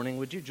Morning.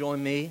 Would you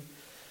join me?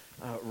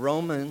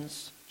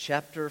 Romans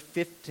chapter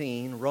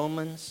 15.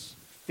 Romans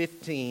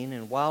 15.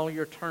 And while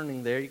you're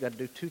turning there, you've got to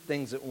do two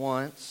things at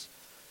once.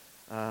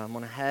 I'm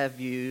going to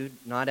have you,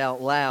 not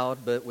out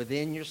loud, but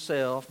within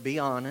yourself, be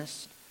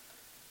honest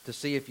to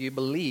see if you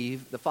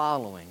believe the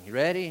following. You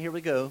ready? Here we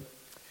go.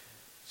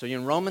 So you're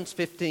in Romans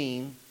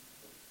 15.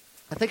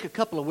 I think a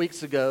couple of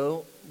weeks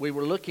ago, we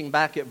were looking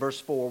back at verse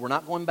 4. We're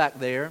not going back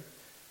there.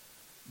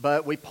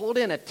 But we pulled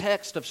in a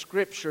text of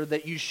Scripture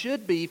that you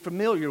should be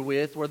familiar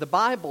with where the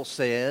Bible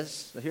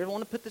says, here I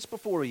want to put this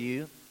before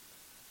you,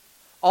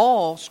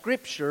 all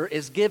Scripture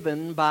is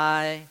given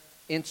by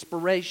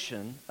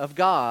inspiration of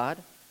God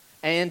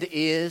and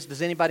is,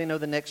 does anybody know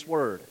the next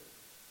word?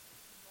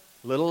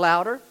 A little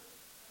louder.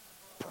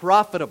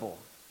 Profitable.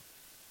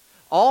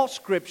 All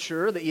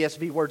Scripture, the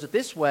ESV words it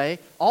this way,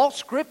 all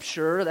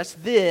Scripture, that's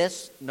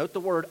this, note the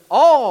word,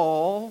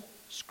 all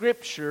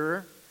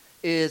Scripture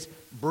is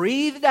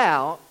breathed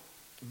out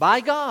by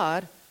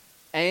God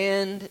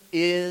and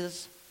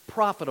is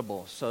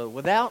profitable. So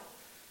without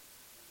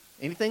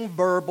anything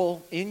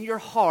verbal in your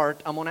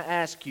heart, I'm going to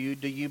ask you,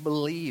 do you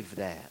believe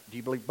that? Do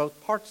you believe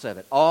both parts of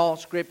it? All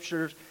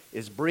Scripture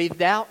is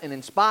breathed out and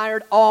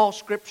inspired. All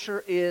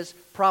Scripture is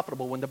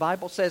profitable. When the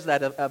Bible says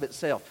that of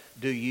itself,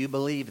 do you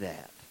believe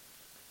that?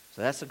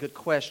 So that's a good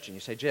question.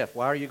 You say, Jeff,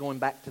 why are you going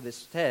back to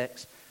this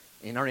text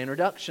in our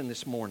introduction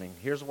this morning?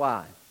 Here's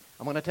why.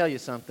 I'm going to tell you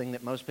something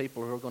that most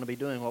people who are going to be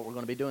doing what we're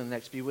going to be doing the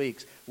next few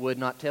weeks would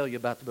not tell you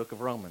about the book of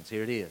Romans.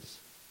 Here it is.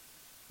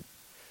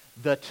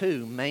 The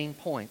two main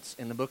points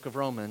in the book of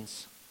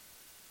Romans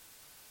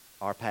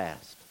are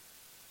past.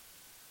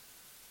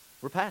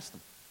 We're past them.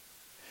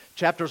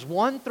 Chapters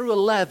 1 through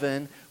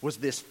 11 was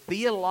this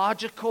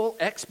theological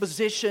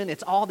exposition.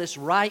 It's all this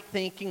right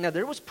thinking. Now,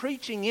 there was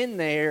preaching in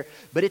there,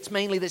 but it's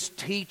mainly this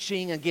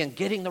teaching, again,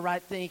 getting the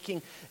right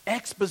thinking,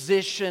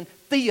 exposition,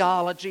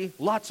 theology,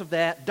 lots of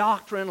that,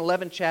 doctrine,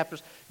 11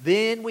 chapters.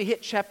 Then we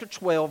hit chapter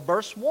 12,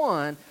 verse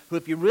 1, who,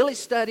 if you really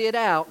study it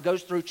out,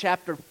 goes through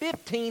chapter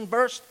 15,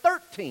 verse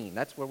 13.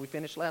 That's where we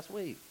finished last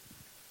week.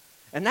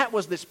 And that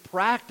was this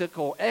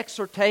practical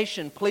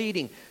exhortation,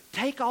 pleading,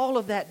 take all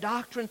of that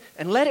doctrine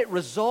and let it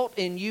result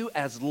in you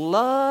as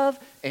love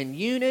and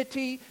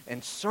unity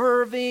and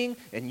serving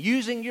and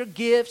using your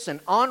gifts and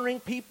honoring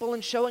people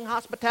and showing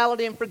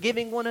hospitality and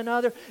forgiving one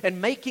another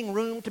and making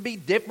room to be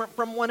different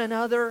from one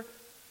another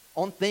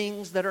on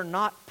things that are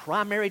not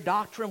primary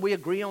doctrine. We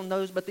agree on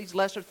those, but these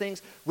lesser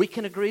things we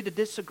can agree to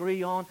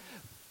disagree on.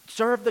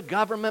 Serve the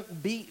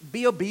government,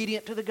 be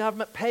obedient to the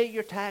government, pay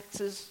your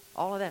taxes,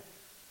 all of that.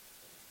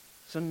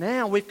 So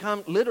now we've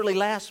come, literally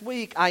last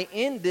week, I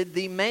ended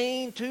the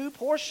main two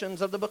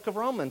portions of the book of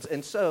Romans.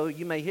 And so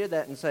you may hear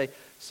that and say,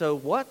 so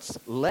what's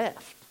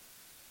left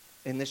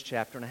in this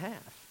chapter and a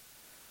half?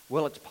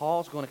 Well, it's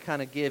Paul's going to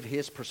kind of give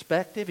his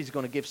perspective. He's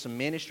going to give some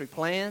ministry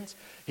plans.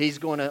 He's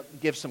going to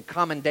give some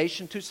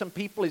commendation to some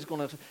people. He's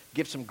going to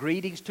give some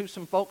greetings to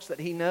some folks that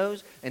he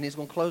knows. And he's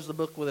going to close the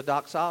book with a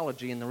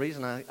doxology. And the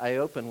reason I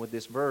open with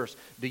this verse,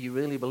 do you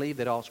really believe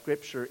that all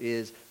Scripture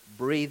is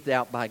breathed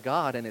out by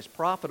God and is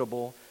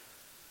profitable?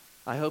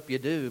 I hope you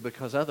do,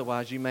 because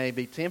otherwise you may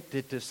be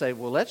tempted to say,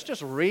 well, let's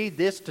just read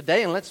this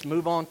today and let's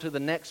move on to the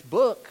next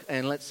book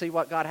and let's see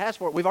what God has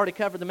for it. We've already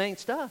covered the main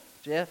stuff,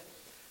 Jeff.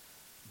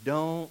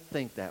 Don't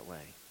think that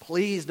way.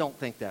 Please don't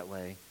think that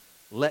way.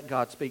 Let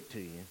God speak to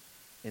you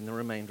in the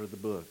remainder of the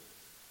book,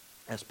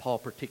 as Paul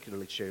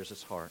particularly shares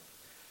his heart.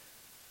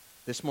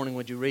 This morning,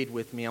 would you read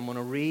with me? I'm going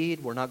to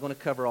read. We're not going to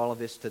cover all of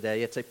this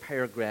today. It's a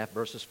paragraph,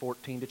 verses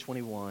 14 to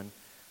 21.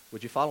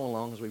 Would you follow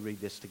along as we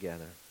read this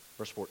together?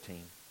 Verse 14.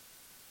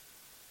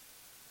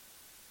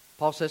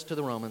 Paul says to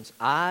the Romans,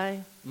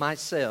 I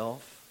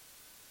myself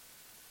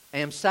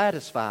am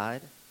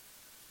satisfied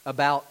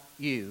about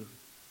you,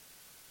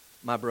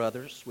 my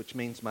brothers, which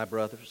means my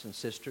brothers and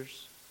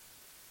sisters.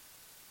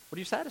 What are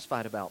you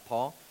satisfied about,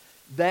 Paul?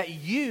 That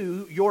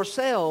you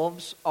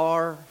yourselves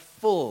are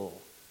full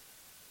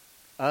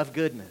of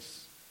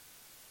goodness,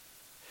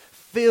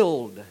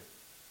 filled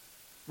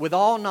with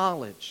all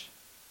knowledge,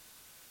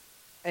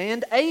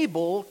 and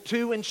able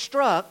to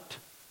instruct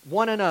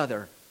one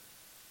another.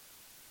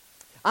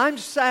 I'm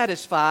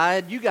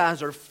satisfied. You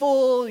guys are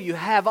full. You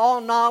have all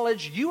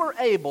knowledge. You are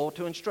able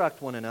to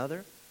instruct one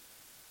another.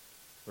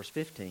 Verse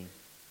 15.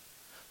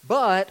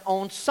 But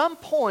on some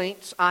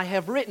points I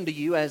have written to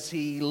you, as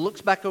he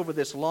looks back over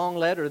this long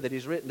letter that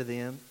he's written to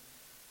them,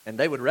 and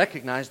they would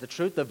recognize the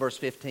truth of verse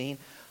 15.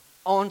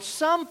 On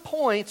some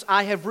points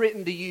I have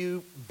written to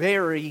you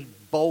very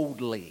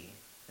boldly.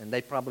 And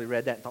they probably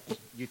read that and thought,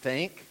 you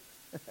think?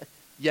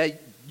 Yeah,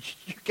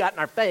 you got in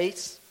our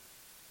face.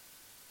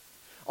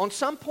 On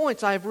some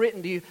points I have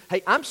written to you,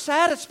 hey, I'm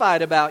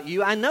satisfied about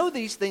you. I know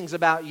these things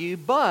about you,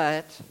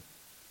 but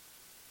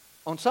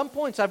on some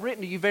points I've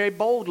written to you very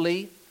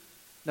boldly.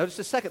 Notice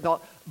the second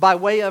thought, by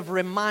way of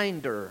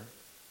reminder.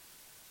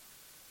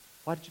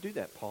 Why did you do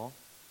that, Paul?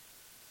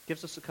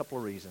 Gives us a couple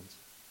of reasons.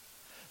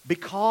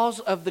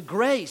 Because of the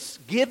grace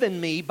given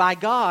me by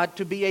God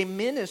to be a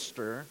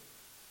minister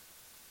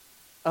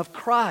of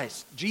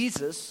Christ,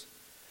 Jesus,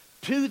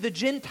 to the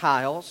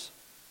Gentiles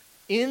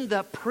in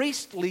the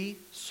priestly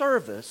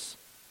service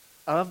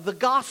of the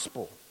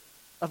gospel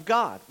of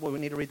God. Well, we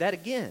need to read that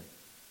again.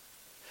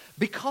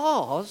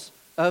 Because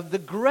of the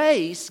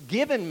grace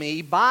given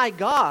me by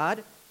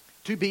God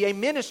to be a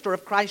minister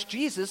of Christ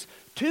Jesus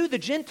to the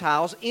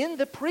Gentiles in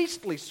the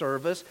priestly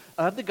service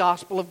of the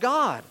gospel of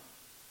God.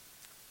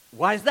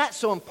 Why is that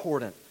so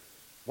important?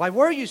 Why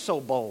were you so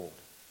bold?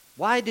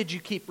 Why did you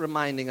keep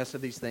reminding us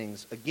of these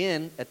things?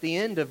 Again, at the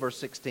end of verse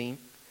 16,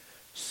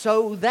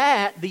 so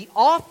that the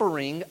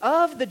offering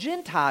of the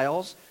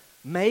Gentiles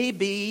may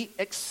be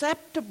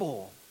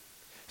acceptable,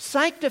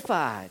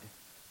 sanctified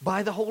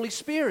by the Holy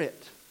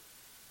Spirit.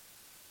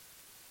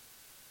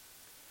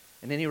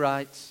 And then he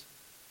writes,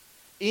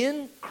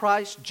 in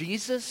Christ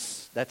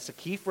Jesus, that's the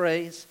key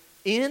phrase,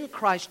 in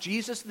Christ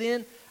Jesus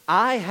then,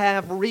 I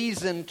have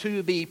reason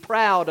to be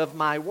proud of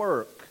my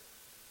work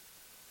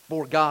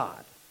for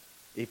God.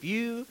 If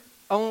you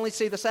only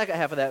see the second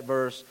half of that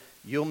verse,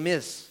 you'll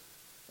miss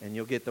and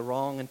you'll get the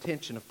wrong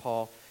intention of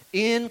Paul.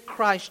 In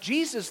Christ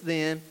Jesus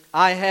then,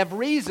 I have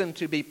reason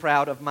to be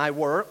proud of my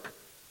work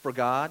for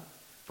God,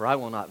 for I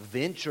will not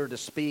venture to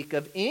speak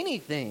of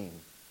anything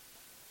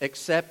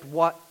except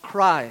what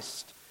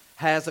Christ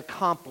has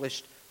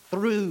accomplished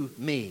through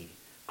me.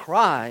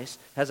 Christ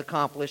has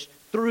accomplished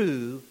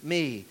through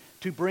me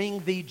to bring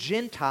the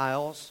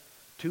Gentiles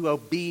to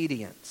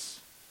obedience.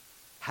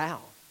 How?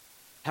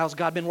 How's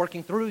God been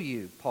working through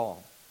you,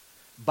 Paul?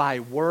 By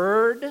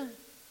word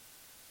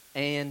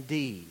and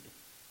deed.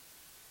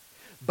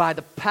 By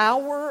the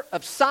power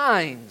of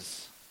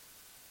signs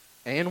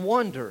and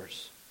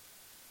wonders.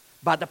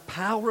 By the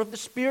power of the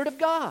Spirit of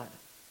God.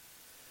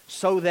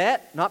 So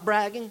that, not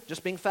bragging,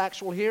 just being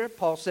factual here,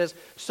 Paul says,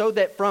 so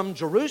that from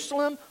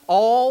Jerusalem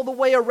all the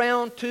way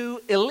around to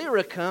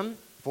Illyricum,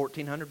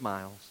 1,400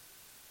 miles,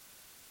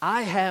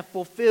 I have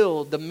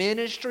fulfilled the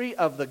ministry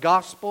of the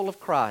gospel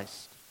of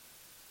Christ.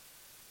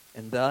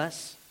 And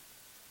thus,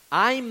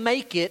 I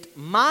make it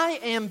my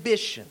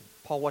ambition.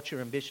 Paul, what's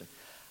your ambition?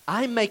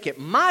 I make it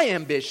my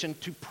ambition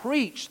to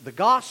preach the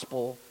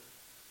gospel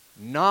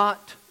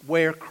not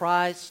where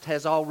Christ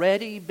has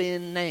already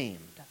been named,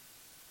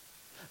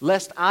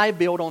 lest I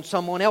build on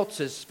someone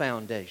else's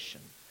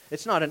foundation.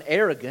 It's not an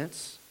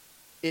arrogance,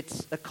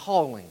 it's a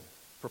calling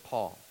for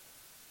Paul.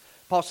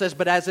 Paul says,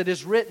 but as it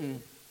is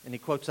written, and he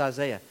quotes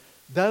Isaiah,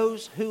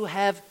 those who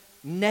have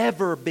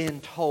never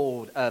been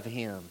told of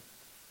him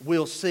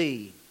will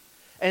see,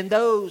 and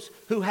those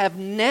who have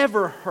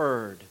never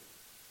heard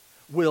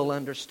will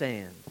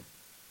understand.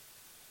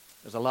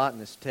 There's a lot in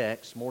this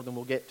text, more than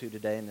we'll get to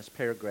today in this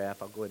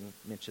paragraph. I'll go ahead and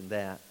mention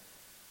that.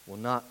 We'll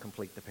not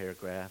complete the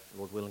paragraph.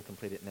 Lord willing,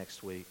 complete it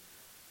next week.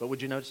 But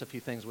would you notice a few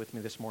things with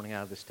me this morning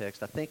out of this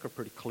text I think are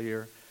pretty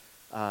clear.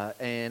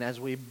 And as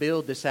we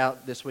build this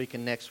out this week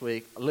and next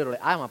week, literally,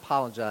 I'm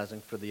apologizing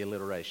for the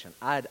alliteration.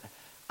 I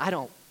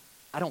don't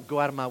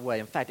go out of my way.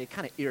 In fact, it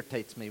kind of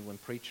irritates me when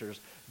preachers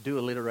do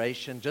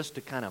alliteration just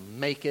to kind of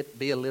make it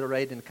be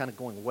alliterated and kind of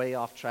going way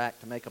off track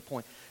to make a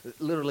point.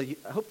 Literally,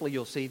 hopefully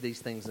you'll see these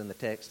things in the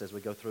text as we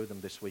go through them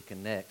this week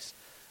and next.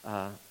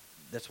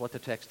 That's what the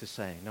text is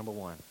saying. Number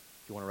one,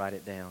 if you want to write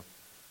it down.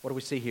 What do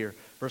we see here?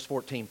 Verse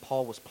 14,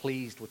 Paul was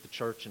pleased with the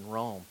church in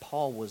Rome.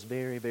 Paul was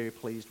very, very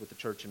pleased with the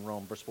church in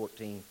Rome. Verse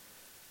 14,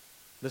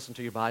 listen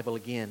to your Bible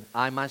again.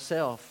 I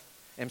myself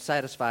am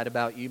satisfied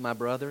about you, my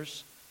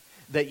brothers,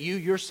 that you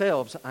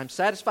yourselves, I'm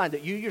satisfied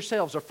that you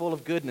yourselves are full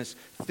of goodness,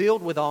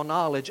 filled with all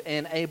knowledge,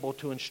 and able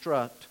to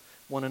instruct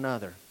one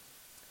another.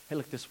 Hey,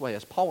 look this way.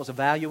 As Paul was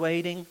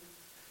evaluating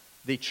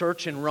the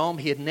church in Rome,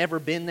 he had never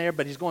been there,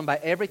 but he's going by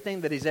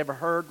everything that he's ever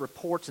heard,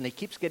 reports, and he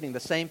keeps getting the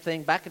same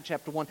thing. Back in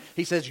chapter 1,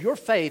 he says, your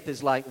faith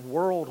is like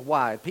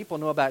worldwide. People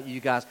know about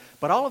you guys,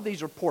 but all of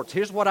these reports,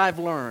 here's what I've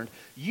learned.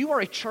 You are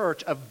a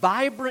church of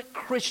vibrant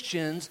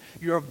Christians.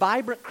 You're a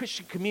vibrant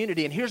Christian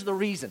community, and here's the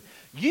reason.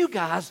 You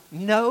guys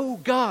know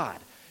God.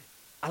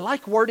 I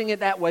like wording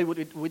it that way.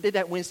 We did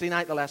that Wednesday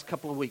night the last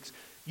couple of weeks.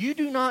 You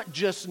do not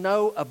just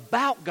know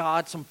about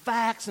God, some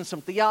facts and some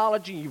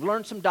theology, and you've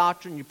learned some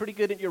doctrine, you're pretty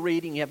good at your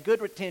reading, you have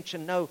good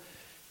retention. No,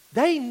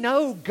 they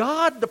know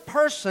God, the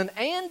person,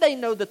 and they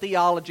know the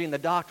theology and the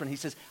doctrine. He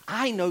says,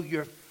 I know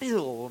you're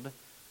filled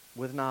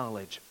with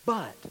knowledge,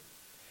 but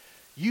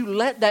you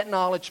let that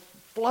knowledge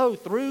flow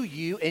through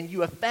you and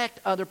you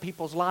affect other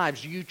people's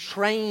lives. You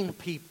train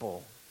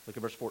people. Look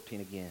at verse 14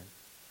 again.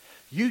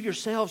 You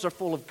yourselves are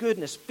full of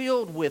goodness,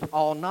 filled with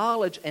all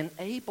knowledge, and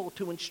able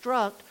to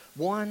instruct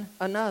one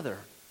another. Do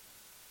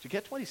you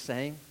get what he's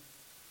saying?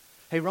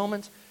 Hey,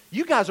 Romans,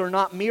 you guys are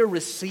not mere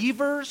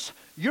receivers.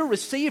 You're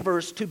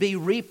receivers to be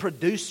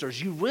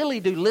reproducers. You really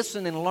do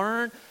listen and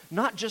learn,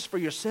 not just for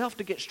yourself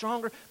to get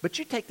stronger, but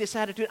you take this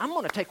attitude, I'm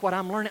going to take what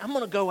I'm learning, I'm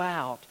going to go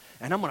out,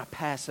 and I'm going to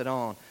pass it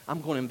on.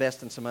 I'm going to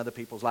invest in some other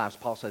people's lives.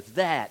 Paul says,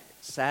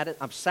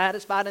 I'm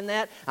satisfied in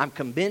that. I'm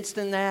convinced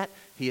in that.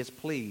 He is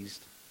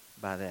pleased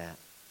by that.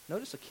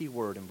 Notice a key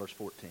word in verse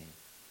 14.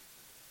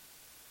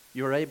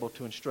 You are able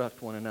to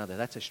instruct one another.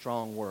 That's a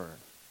strong word.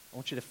 I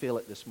want you to feel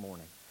it this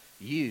morning.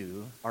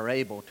 You are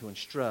able to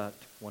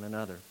instruct one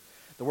another.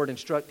 The word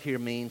instruct here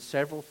means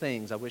several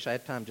things. I wish I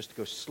had time just to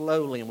go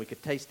slowly and we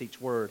could taste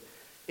each word.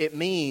 It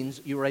means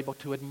you are able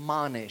to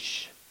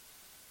admonish.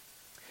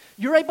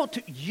 You're able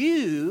to,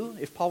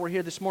 if Paul were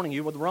here this morning,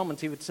 you were the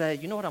Romans, he would say,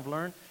 you know what I've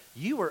learned?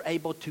 You are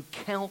able to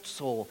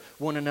counsel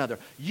one another.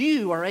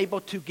 You are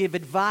able to give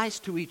advice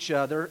to each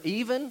other,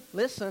 even,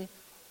 listen,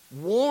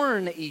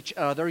 warn each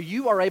other.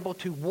 You are able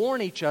to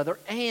warn each other,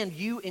 and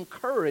you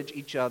encourage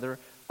each other.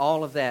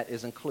 All of that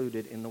is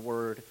included in the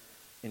word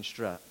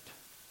instruct.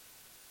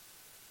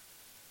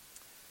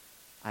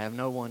 I have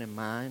no one in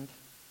mind.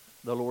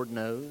 The Lord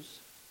knows.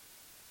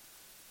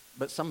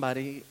 But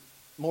somebody,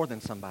 more than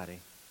somebody,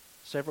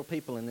 several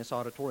people in this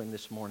auditorium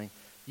this morning,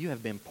 you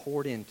have been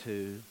poured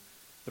into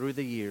through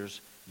the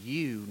years.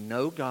 You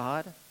know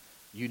God,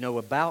 you know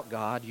about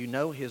God, you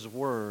know His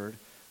Word,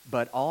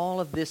 but all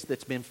of this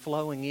that's been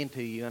flowing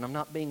into you, and I'm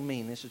not being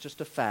mean, this is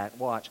just a fact,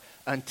 watch,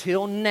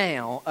 until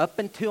now, up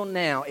until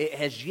now, it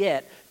has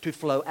yet to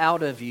flow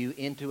out of you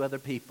into other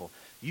people.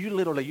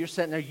 You're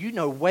sitting there, you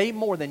know way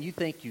more than you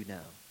think you know.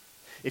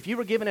 If you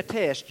were given a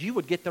test, you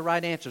would get the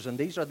right answers, and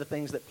these are the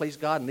things that please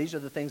God, and these are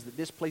the things that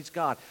displease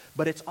God.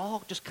 But it's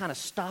all just kind of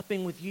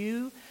stopping with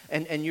you,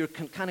 and you're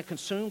kind of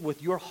consumed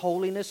with your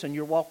holiness and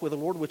your walk with the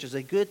Lord, which is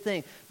a good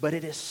thing, but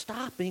it is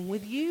stopping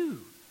with you.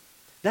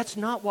 That's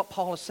not what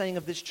Paul is saying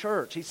of this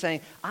church. He's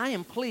saying, I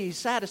am pleased,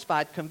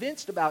 satisfied,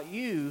 convinced about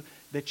you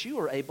that you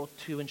are able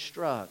to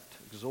instruct,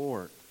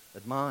 exhort,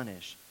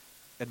 admonish,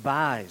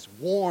 advise,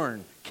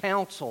 warn,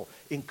 counsel,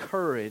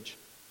 encourage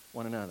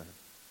one another.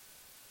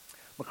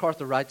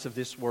 MacArthur writes of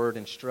this word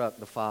instruct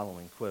the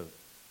following, quote,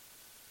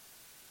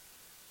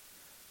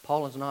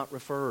 Paul is not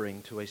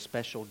referring to a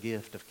special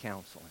gift of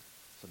counseling,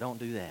 so don't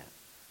do that.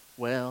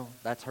 Well,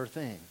 that's her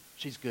thing.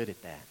 She's good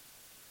at that.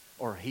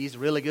 Or he's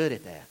really good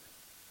at that.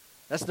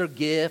 That's their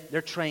gift.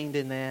 They're trained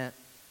in that.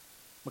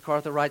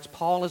 MacArthur writes,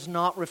 Paul is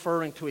not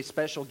referring to a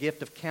special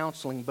gift of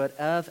counseling, but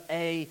of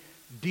a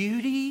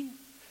duty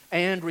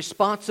and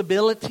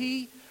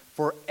responsibility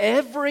for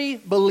every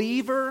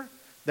believer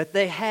that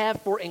they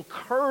have for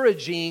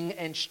encouraging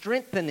and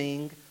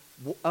strengthening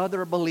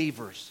other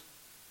believers.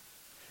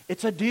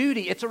 It's a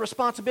duty. It's a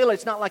responsibility.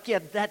 It's not like,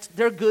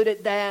 they're good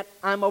at that.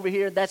 I'm over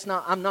here.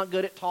 I'm not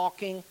good at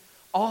talking.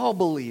 All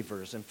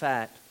believers, in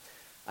fact.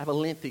 I have a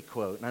lengthy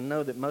quote, and I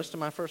know that most of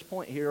my first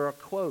point here are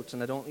quotes,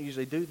 and I don't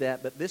usually do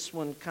that, but this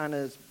one kind of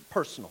is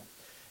personal,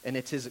 and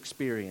it's his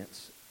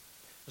experience.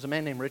 There's a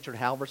man named Richard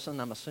Halverson.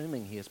 I'm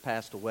assuming he has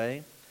passed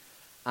away.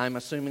 I'm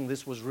assuming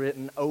this was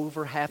written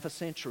over half a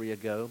century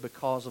ago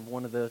because of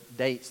one of the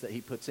dates that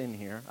he puts in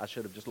here. I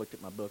should have just looked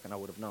at my book and I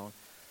would have known.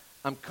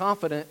 I'm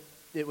confident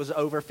it was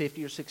over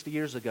 50 or 60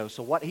 years ago.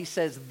 So what he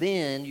says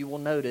then, you will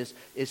notice,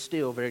 is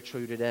still very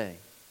true today.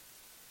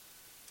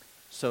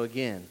 So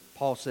again,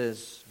 Paul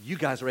says, you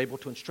guys are able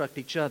to instruct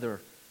each other,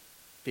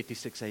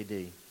 56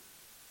 AD.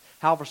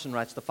 Halverson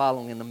writes the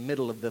following in the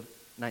middle of the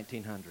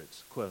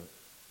 1900s, quote,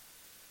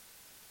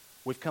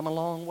 we've come a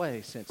long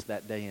way since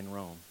that day in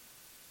Rome.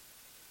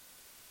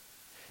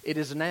 It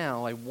is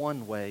now a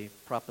one-way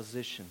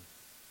proposition.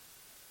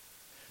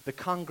 The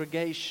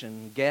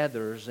congregation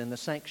gathers in the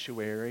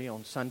sanctuary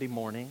on Sunday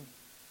morning.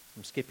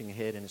 I'm skipping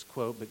ahead in his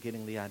quote, but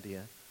getting the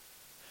idea.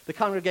 The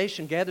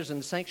congregation gathers in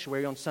the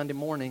sanctuary on Sunday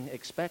morning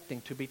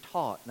expecting to be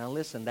taught. Now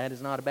listen, that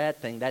is not a bad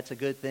thing. That's a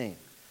good thing.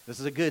 This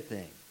is a good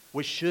thing.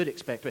 We should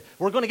expect it.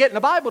 We're going to get in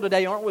the Bible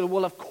today, aren't we?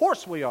 Well, of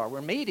course we are.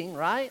 We're meeting,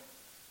 right?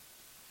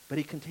 But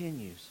he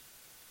continues.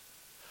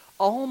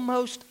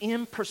 Almost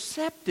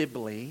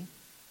imperceptibly,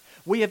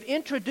 we have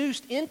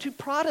introduced into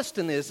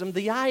Protestantism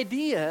the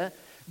idea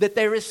that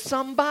there is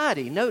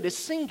somebody, notice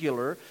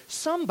singular,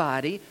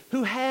 somebody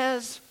who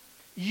has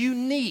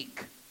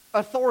unique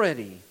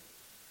authority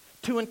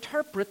to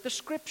interpret the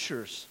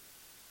Scriptures.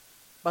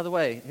 By the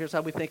way, here's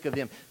how we think of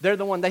them. They're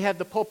the one, they have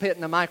the pulpit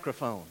and the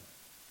microphone.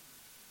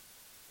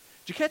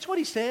 Did you catch what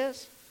he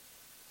says?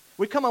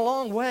 We've come a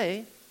long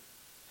way.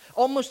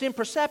 Almost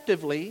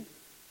imperceptibly,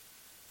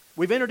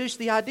 we've introduced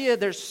the idea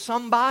there's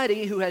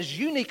somebody who has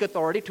unique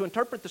authority to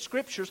interpret the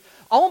Scriptures.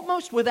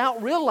 Almost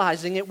without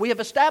realizing it, we have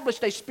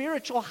established a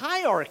spiritual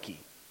hierarchy.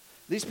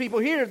 These people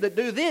here that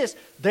do this,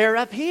 they're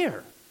up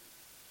here.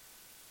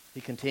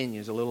 He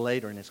continues a little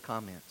later in his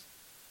comments.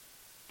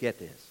 Get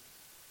this.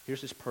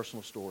 Here's his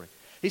personal story.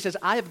 He says,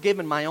 I have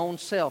given my own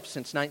self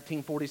since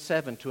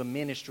 1947 to a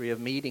ministry of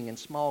meeting in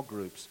small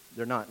groups.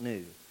 They're not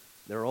new.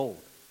 They're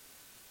old.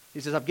 He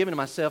says, I've given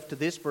myself to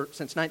this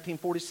since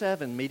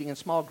 1947, meeting in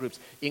small groups,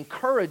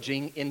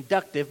 encouraging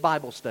inductive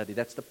Bible study.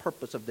 That's the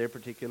purpose of their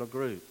particular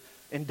group.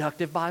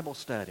 Inductive Bible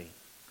study.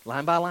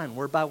 Line by line,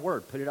 word by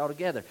word, put it all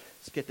together.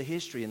 Let's get the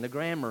history and the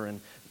grammar and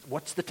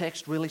what's the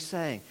text really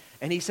saying.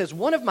 And he says,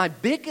 one of my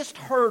biggest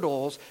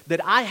hurdles that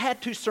I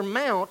had to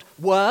surmount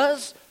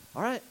was,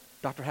 all right,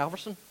 Dr.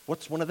 Halverson,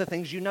 what's one of the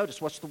things you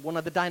noticed? What's one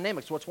of the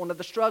dynamics? What's one of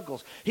the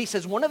struggles? He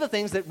says one of the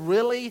things that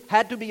really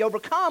had to be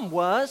overcome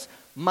was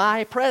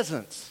my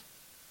presence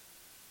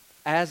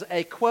as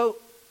a, quote,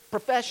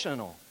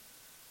 professional.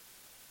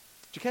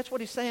 Did you catch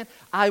what he's saying?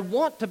 I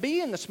want to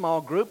be in the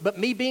small group, but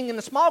me being in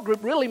the small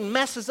group really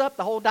messes up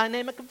the whole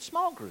dynamic of the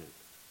small group.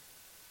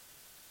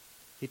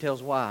 He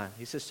tells why.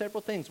 He says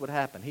several things would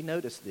happen. He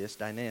noticed this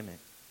dynamic.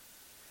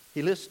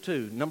 He lists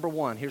two. Number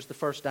one, here's the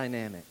first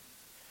dynamic.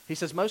 He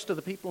says most of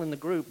the people in the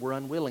group were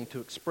unwilling to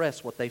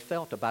express what they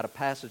felt about a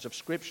passage of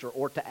Scripture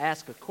or to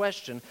ask a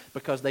question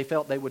because they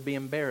felt they would be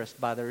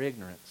embarrassed by their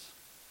ignorance.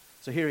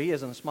 So here he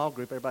is in a small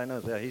group. Everybody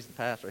knows that he's the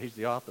pastor, he's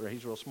the author,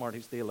 he's real smart,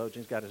 he's a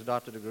theologian, he's got his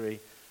doctorate degree.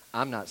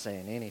 I'm not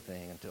saying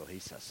anything until he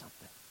says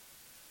something.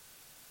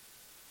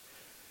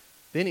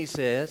 Then he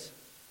says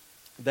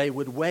they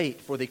would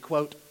wait for the,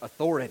 quote,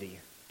 authority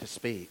to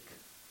speak.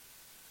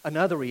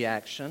 Another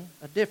reaction,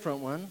 a different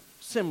one,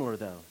 similar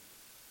though.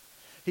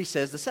 He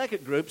says the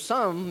second group,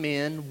 some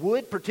men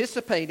would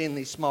participate in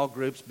these small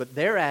groups, but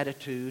their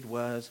attitude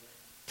was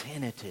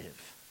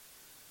tentative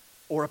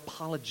or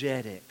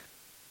apologetic.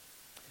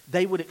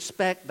 They would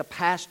expect the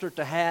pastor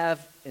to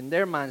have, in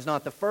their minds,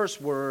 not the first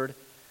word,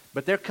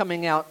 but they're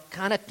coming out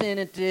kind of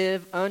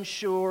tentative,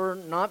 unsure,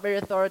 not very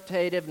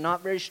authoritative,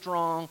 not very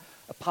strong,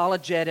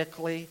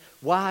 apologetically.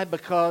 Why?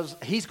 Because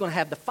he's going to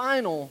have the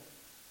final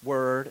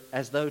word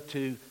as though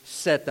to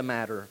set the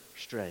matter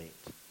straight.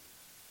 Did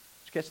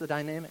you catch the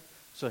dynamic?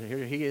 So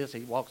here he is.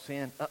 He walks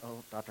in.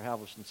 Uh-oh, Dr.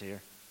 Halverson's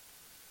here.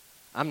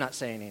 I'm not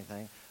saying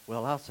anything.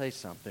 Well, I'll say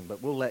something,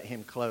 but we'll let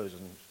him close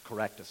and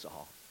correct us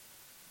all.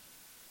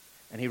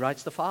 And he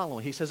writes the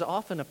following. He says,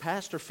 often a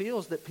pastor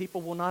feels that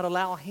people will not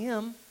allow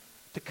him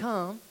to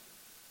come,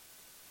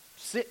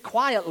 sit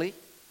quietly,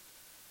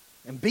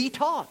 and be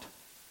taught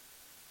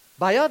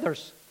by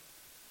others.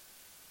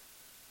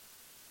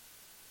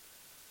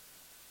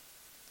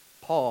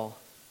 Paul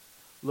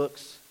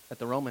looks at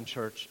the Roman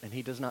church and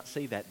he does not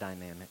see that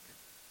dynamic.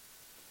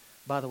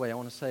 By the way, I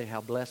want to say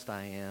how blessed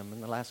I am.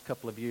 In the last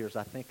couple of years,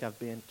 I think I've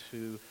been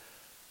to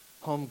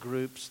home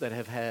groups that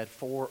have had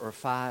 4 or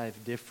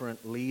 5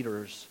 different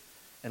leaders.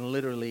 And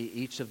literally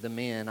each of the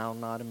men, I'll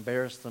not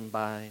embarrass them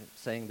by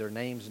saying their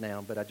names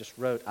now, but I just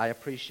wrote, I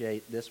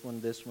appreciate this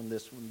one, this one,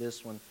 this one,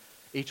 this one,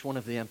 each one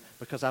of them,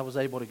 because I was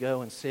able to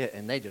go and sit,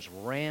 and they just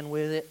ran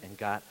with it and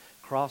got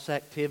cross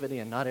activity,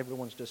 and not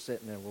everyone's just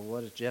sitting there, well,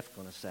 what is Jeff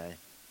going to say?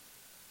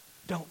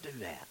 Don't do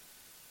that.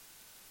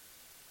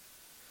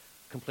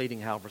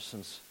 Completing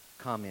Halverson's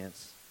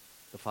comments,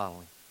 the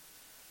following.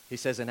 He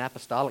says, in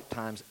apostolic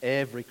times,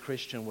 every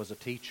Christian was a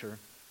teacher,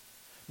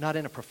 not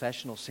in a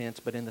professional sense,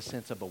 but in the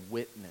sense of a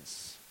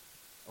witness.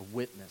 A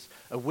witness.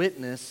 A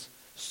witness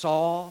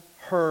saw,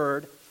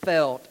 heard,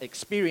 felt,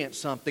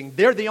 experienced something.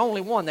 They're the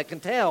only one that can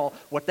tell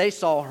what they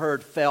saw,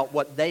 heard, felt,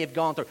 what they have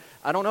gone through.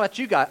 I don't know about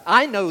you guys.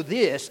 I know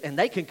this, and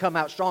they can come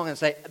out strong and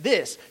say,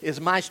 this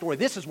is my story.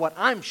 This is what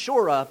I'm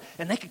sure of,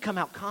 and they can come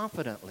out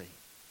confidently.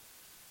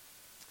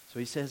 So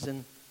he says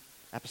in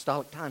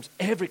apostolic times,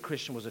 every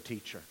Christian was a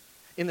teacher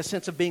in the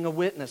sense of being a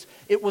witness.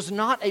 It was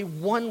not a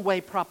one-way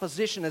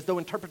proposition as though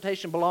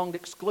interpretation belonged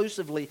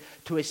exclusively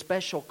to a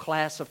special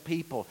class of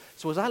people.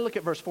 So as I look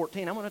at verse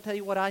 14, I want to tell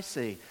you what I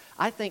see.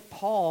 I think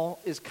Paul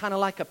is kind of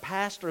like a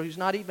pastor who's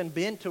not even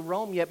been to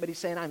Rome yet, but he's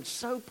saying, I'm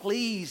so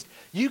pleased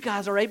you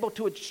guys are able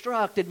to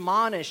instruct,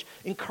 admonish,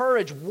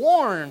 encourage,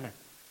 warn,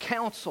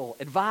 counsel,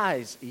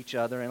 advise each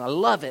other, and I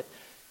love it.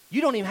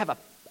 You don't even have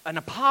an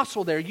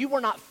apostle there. You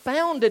were not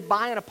founded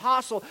by an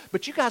apostle,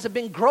 but you guys have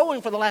been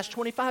growing for the last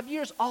 25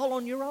 years all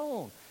on your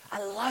own.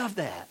 I love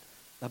that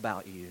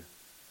about you.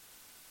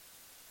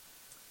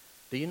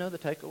 Do you know the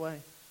takeaway?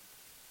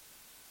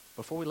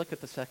 Before we look at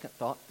the second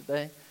thought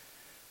today,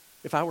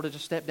 if I were to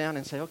just step down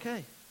and say,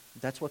 okay,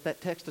 that's what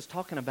that text is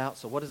talking about,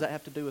 so what does that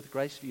have to do with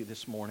Graceview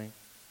this morning?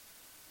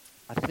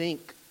 I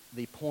think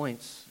the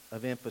points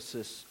of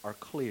emphasis are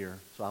clear,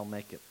 so I'll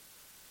make it.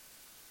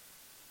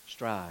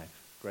 Strive.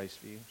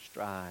 Graceview,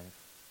 strive.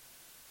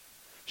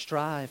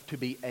 Strive to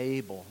be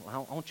able. I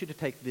want you to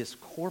take this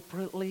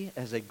corporately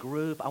as a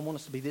group. I want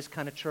us to be this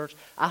kind of church.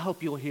 I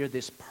hope you'll hear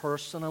this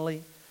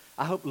personally.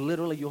 I hope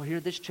literally you'll hear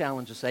this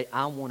challenge to say,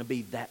 I want to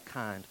be that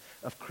kind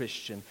of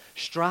Christian.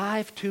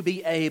 Strive to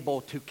be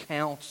able to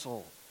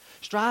counsel.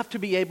 Strive to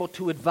be able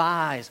to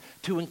advise,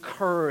 to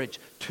encourage,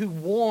 to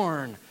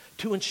warn,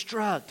 to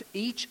instruct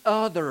each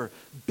other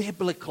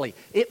biblically.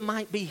 It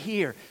might be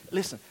here.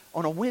 Listen,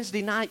 on a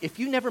Wednesday night, if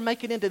you never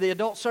make it into the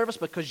adult service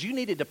because you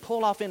needed to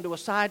pull off into a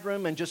side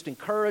room and just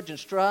encourage,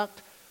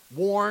 instruct,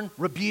 warn,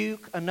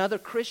 rebuke another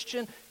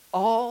Christian,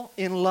 all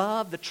in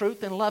love, the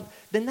truth in love,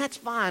 then that's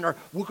fine. Or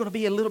we're going to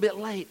be a little bit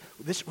late.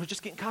 We're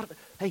just getting caught up.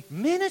 Hey,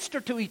 minister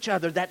to each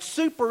other. That's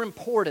super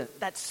important.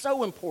 That's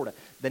so important.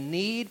 The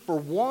need for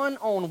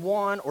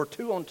one-on-one or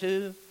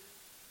two-on-two.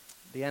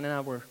 Deanna and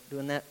I were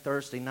doing that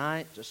Thursday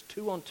night, just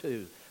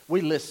 2-on-2.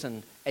 We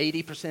listened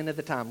 80% of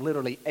the time,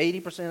 literally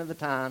 80% of the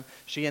time.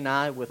 She and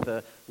I, with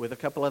a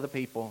couple other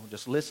people,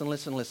 just listen,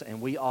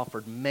 and we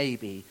offered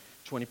maybe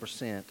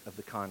 20% of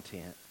the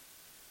content.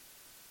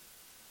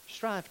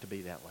 Strive to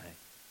be that way.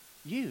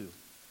 You.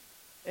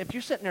 If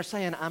you're sitting there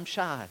saying, I'm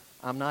shy,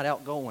 I'm not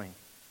outgoing,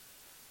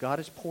 God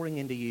is pouring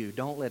into you.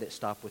 Don't let it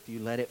stop with you.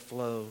 Let it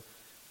flow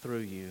through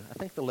you. I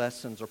think the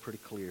lessons are pretty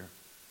clear.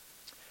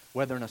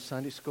 Whether in a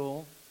Sunday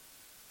school,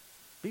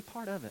 be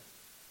part of it.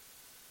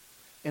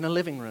 In a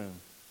living room,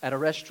 at a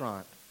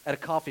restaurant, at a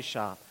coffee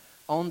shop,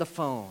 on the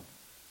phone.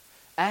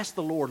 Ask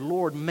the Lord,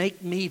 Lord,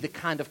 make me the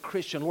kind of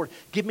Christian. Lord,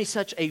 give me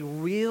such a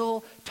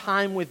real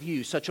time with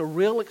you, such a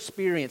real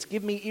experience.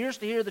 Give me ears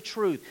to hear the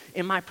truth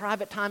in my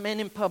private time and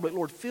in public.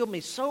 Lord, fill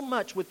me so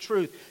much with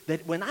truth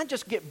that when I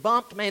just get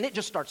bumped, man, it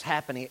just starts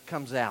happening. It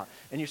comes out.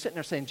 And you're sitting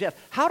there saying, Jeff,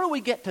 how do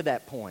we get to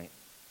that point?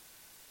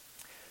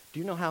 Do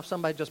you know how if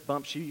somebody just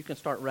bumps you, you can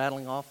start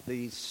rattling off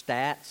these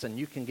stats, and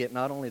you can get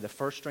not only the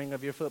first string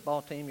of your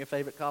football team, your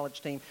favorite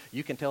college team,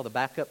 you can tell the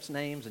backups'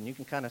 names, and you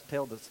can kind of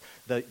tell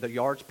the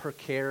yards per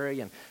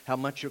carry and how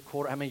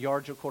many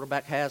yards your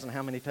quarterback has and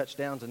how many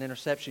touchdowns and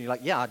interceptions. You're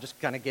like, yeah, I just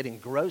kind of get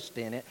engrossed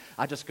in it.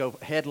 I just go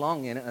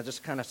headlong in it, and I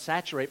just kind of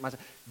saturate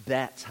myself.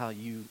 That's how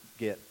you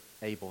get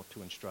able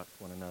to instruct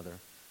one another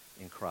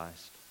in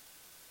Christ.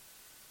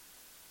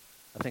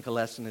 I think a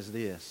lesson is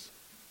this.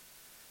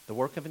 The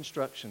work of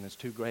instruction is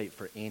too great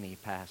for any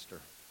pastor,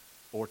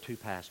 or two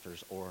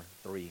pastors, or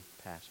three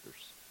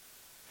pastors.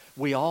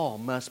 We all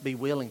must be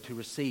willing to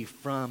receive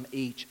from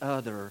each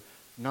other,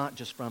 not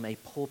just from a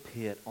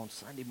pulpit on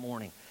Sunday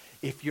morning.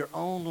 If you're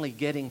only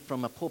getting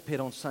from a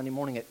pulpit on Sunday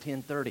morning at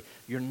 10:30,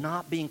 you're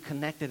not being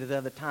connected at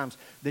other times,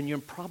 then you're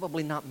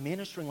probably not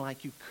ministering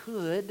like you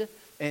could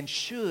and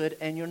should,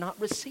 and you're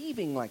not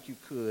receiving like you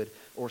could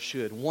or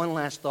should. One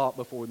last thought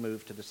before we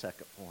move to the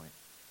second point.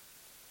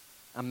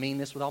 I mean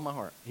this with all my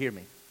heart. Hear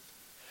me.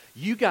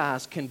 You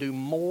guys can do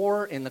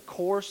more in the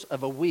course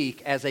of a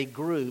week as a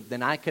group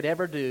than I could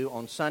ever do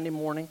on Sunday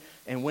morning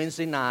and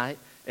Wednesday night.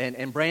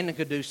 And Brandon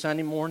could do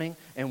Sunday morning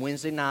and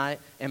Wednesday night.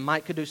 And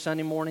Mike could do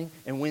Sunday morning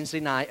and Wednesday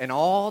night. And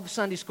all the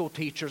Sunday school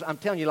teachers, I'm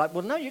telling you, like,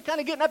 well, no, you're kind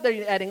of getting up there,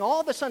 you're adding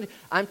all the Sunday.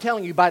 I'm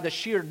telling you, by the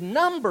sheer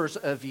numbers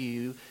of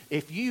you,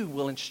 if you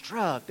will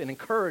instruct and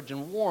encourage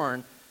and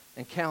warn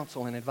and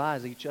counsel and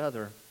advise each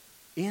other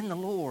in the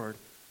Lord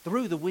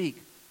through the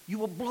week, you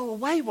will blow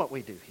away what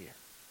we do here.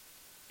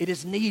 It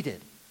is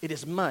needed. It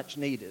is much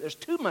needed. There's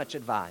too much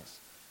advice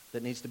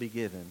that needs to be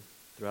given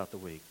throughout the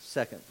week.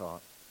 Second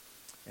thought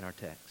in our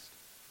text.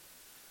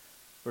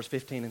 Verse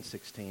 15 and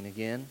 16.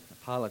 Again,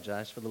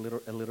 apologize for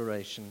the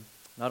alliteration.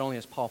 Not only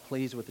is Paul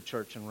pleased with the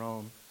church in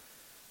Rome,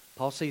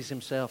 Paul sees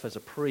himself as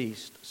a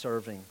priest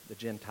serving the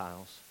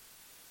Gentiles.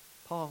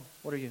 Paul,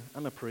 what are you?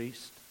 I'm a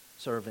priest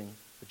serving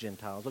the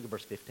Gentiles. Look at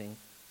verse 15.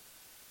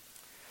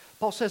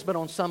 Paul says, but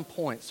on some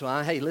points,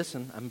 hey,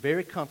 listen, I'm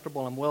very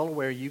comfortable. I'm well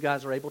aware you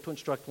guys are able to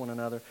instruct one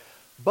another.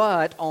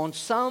 But on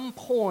some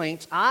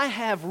points, I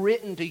have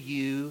written to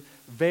you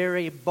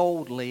very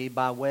boldly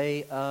by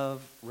way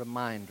of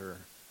reminder.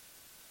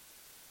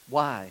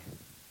 Why?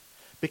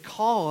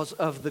 Because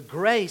of the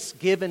grace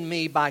given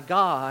me by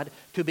God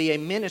to be a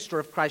minister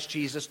of Christ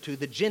Jesus to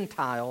the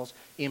Gentiles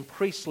in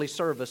priestly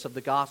service of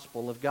the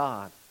gospel of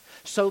God,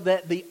 so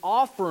that the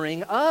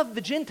offering of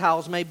the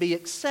Gentiles may be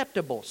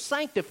acceptable,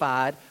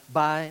 sanctified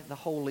by the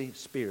Holy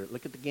Spirit.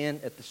 Look again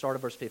at the start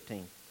of verse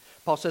 15.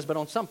 Paul says, but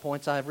on some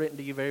points I have written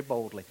to you very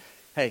boldly.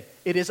 Hey,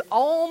 it is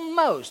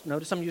almost,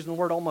 notice I'm using the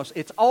word almost,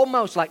 it's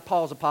almost like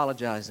Paul's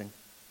apologizing.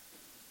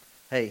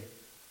 Hey,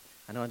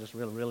 I know I just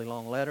read a really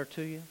long letter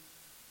to you.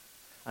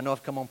 I know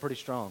I've come on pretty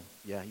strong.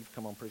 Yeah, you've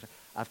come on pretty strong.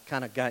 I've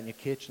kind of got in your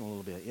kitchen a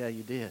little bit. Yeah,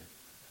 you did.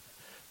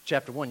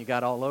 Chapter 1, you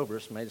got all over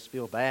us, made us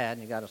feel bad,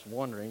 and you got us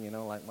wondering,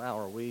 like, wow,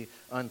 are we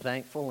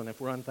unthankful? And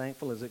if we're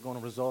unthankful, is it going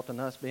to result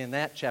in us being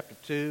that? Chapter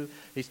 2,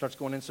 he starts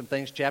going into some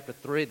things. Chapter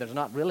 3, there's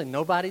not really,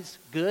 nobody's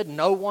good,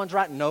 no one's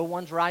right, no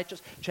one's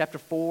righteous. Chapter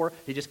 4,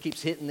 he just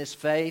keeps hitting this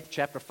faith.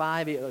 Chapter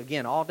 5,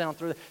 again, all down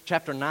through.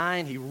 Chapter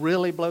 9, he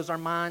really blows our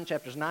mind.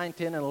 Chapters 9,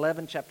 10, and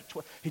 11, chapter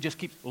 12, he just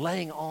keeps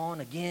laying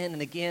on again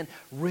and again,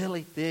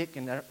 really thick,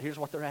 and here's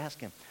what they're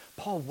asking.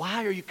 Paul,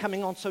 why are you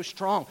coming on so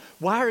strong?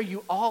 Why are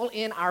you all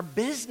in our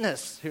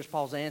business? Here's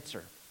Paul's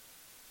answer.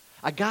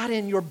 I got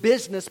in your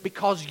business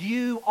because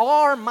you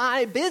are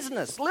my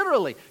business.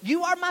 Literally,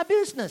 you are my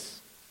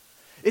business.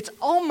 It's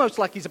almost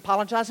like he's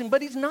apologizing,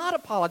 but he's not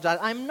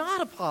apologizing. I'm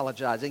not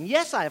apologizing.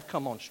 Yes, I have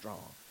come on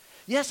strong.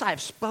 Yes, I have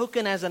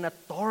spoken as an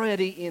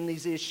authority in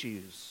these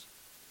issues.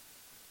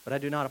 But I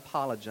do not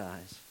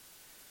apologize.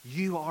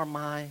 You are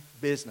my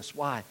business.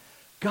 Why?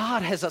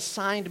 God has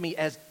assigned me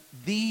as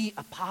the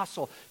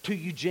apostle to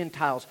you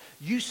Gentiles.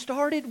 You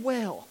started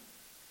well.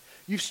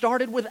 You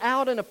started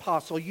without an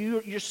apostle.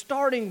 You're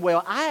starting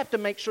well. I have to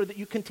make sure that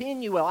you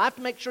continue well. I have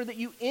to make sure that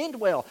you end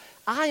well.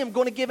 I am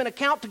going to give an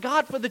account to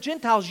God for the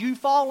Gentiles. You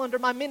fall under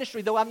my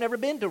ministry, though I've never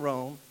been to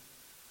Rome.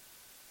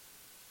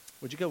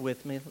 Would you go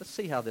with me? Let's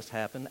see how this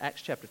happened.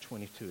 Acts chapter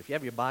 22. If you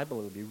have your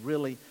Bible, it would be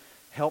really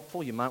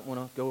helpful. You might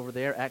want to go over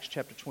there. Acts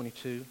chapter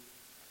 22.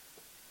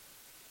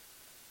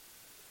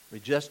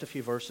 Read just a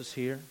few verses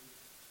here.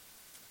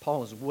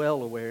 Paul is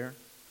well aware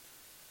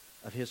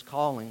of his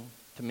calling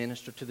to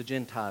minister to the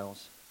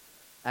Gentiles.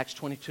 Acts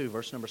 22,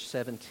 verse number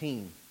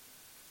 17.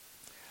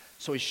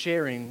 So he's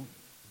sharing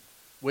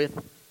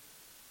with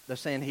the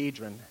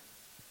Sanhedrin,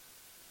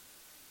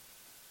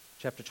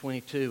 chapter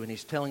 22, and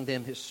he's telling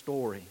them his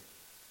story.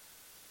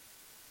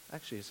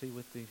 Actually, is he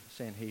with the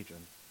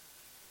Sanhedrin?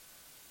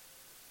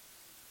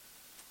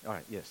 All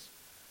right, yes.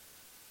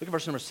 Look at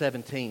verse number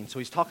 17. So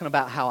he's talking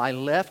about how I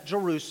left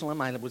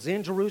Jerusalem. I was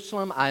in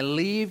Jerusalem. I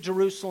leave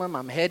Jerusalem.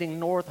 I'm heading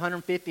north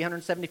 150,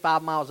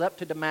 175 miles up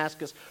to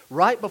Damascus.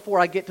 Right before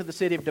I get to the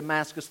city of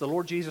Damascus, the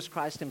Lord Jesus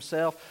Christ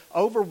himself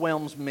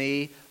overwhelms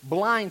me,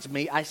 blinds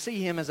me. I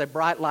see him as a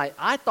bright light.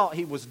 I thought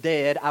he was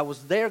dead. I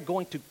was there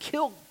going to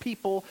kill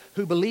people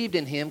who believed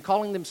in him,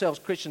 calling themselves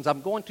Christians.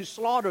 I'm going to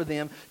slaughter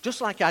them just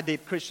like I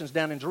did Christians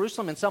down in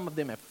Jerusalem, and some of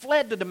them have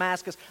fled to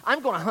Damascus.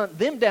 I'm going to hunt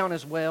them down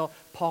as well.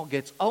 Paul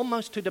gets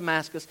almost to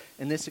Damascus,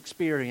 and this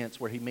experience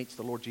where he meets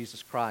the Lord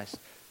Jesus Christ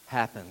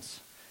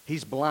happens.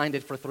 He's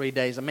blinded for 3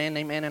 days. A man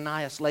named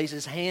Ananias lays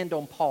his hand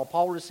on Paul.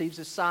 Paul receives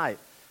his sight.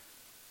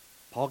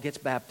 Paul gets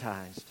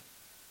baptized.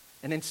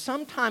 And then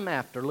sometime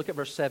after, look at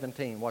verse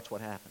 17, watch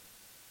what happened.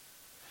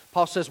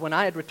 Paul says, when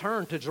I had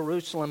returned to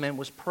Jerusalem and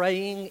was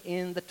praying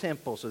in the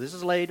temple. So this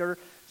is later.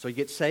 So he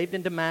gets saved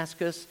in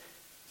Damascus.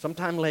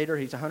 Sometime later,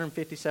 he's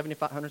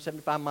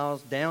 175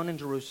 miles down in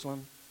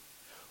Jerusalem.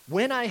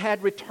 When I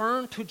had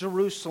returned to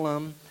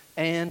Jerusalem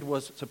and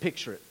was, so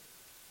picture it.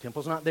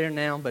 Temple's not there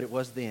now, but it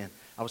was then.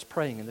 I was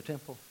praying in the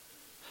temple.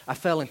 I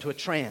fell into a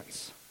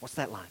trance. What's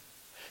that like?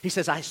 He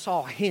says, I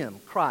saw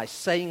him, Christ,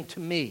 saying to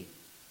me,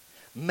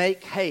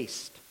 make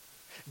haste.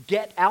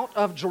 Get out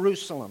of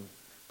Jerusalem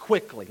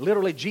quickly.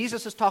 Literally,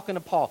 Jesus is talking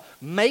to Paul.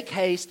 Make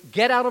haste,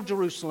 get out of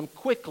Jerusalem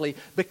quickly,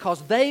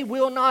 because they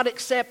will not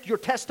accept your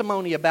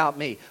testimony about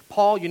me.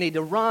 Paul, you need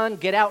to run,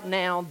 get out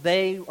now.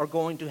 They are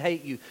going to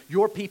hate you.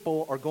 Your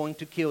people are going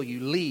to kill you.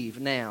 Leave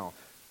now.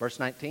 Verse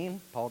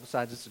 19, Paul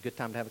decides it's a good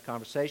time to have a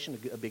conversation,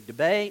 a big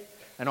debate,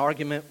 an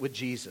argument with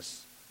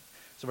Jesus.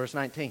 So verse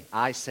 19,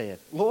 I said,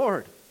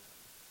 Lord,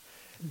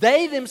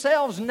 they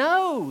themselves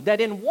know that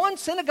in one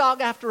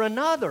synagogue after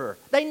another,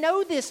 they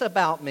know this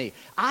about me.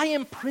 I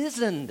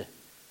imprisoned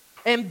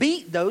and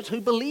beat those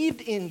who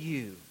believed in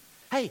you.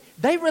 Hey,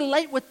 they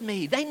relate with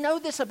me. They know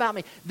this about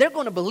me. They're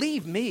going to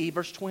believe me,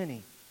 verse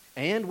 20.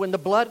 And when the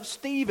blood of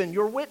Stephen,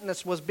 your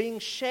witness, was being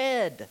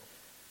shed,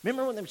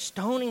 remember when they were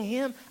stoning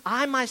him?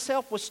 I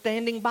myself was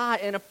standing by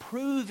and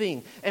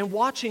approving and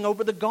watching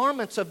over the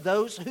garments of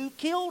those who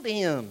killed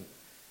him.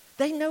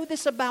 They know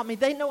this about me.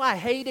 They know I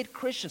hated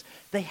Christians.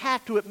 They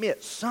have to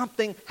admit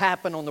something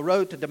happened on the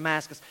road to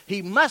Damascus.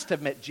 He must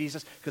have met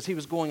Jesus because he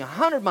was going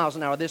 100 miles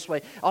an hour this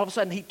way. All of a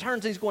sudden he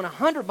turns and he's going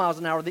 100 miles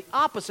an hour the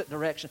opposite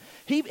direction.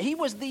 He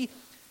was the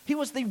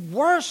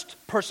worst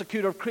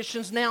persecutor of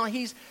Christians. Now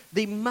he's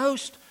the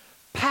most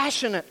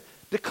passionate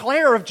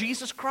declarer of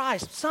Jesus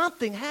Christ.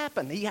 Something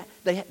happened.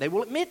 They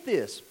will admit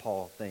this,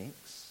 Paul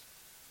thinks.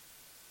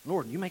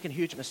 Lord, you're making a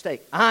huge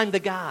mistake. I'm the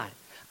guy.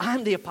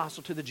 I'm the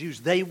apostle to the Jews.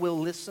 They will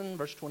listen.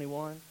 Verse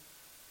 21.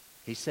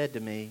 He said to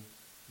me,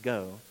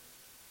 go,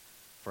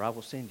 for I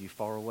will send you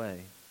far away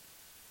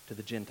to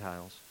the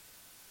Gentiles.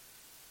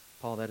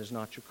 Paul, that is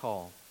not your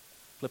call.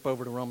 Flip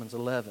over to Romans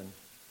 11.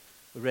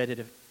 We read it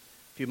a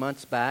few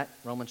months back.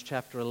 Romans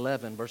chapter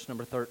 11, verse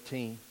number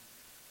 13.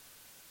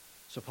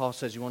 So Paul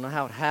says, you want to know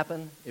how it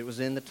happened? It was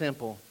in the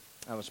temple.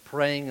 I was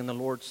praying and the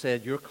Lord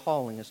said, your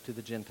calling is to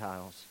the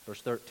Gentiles.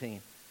 Verse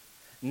 13.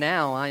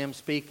 Now I am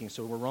speaking.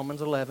 So we're Romans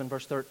 11,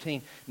 verse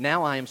 13.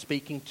 Now I am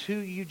speaking to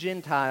you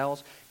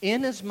Gentiles,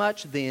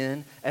 inasmuch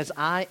then as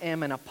I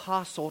am an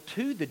apostle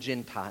to the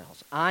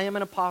Gentiles. I am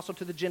an apostle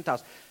to the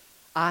Gentiles.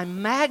 I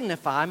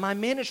magnify my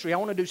ministry. I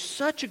want to do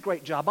such a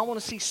great job. I want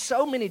to see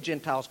so many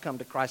Gentiles come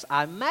to Christ.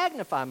 I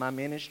magnify my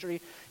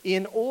ministry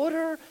in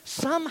order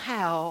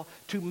somehow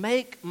to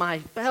make my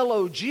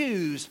fellow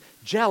Jews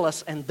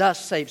jealous and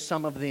thus save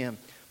some of them.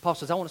 Paul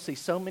says, I want to see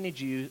so many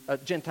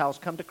Gentiles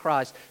come to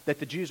Christ that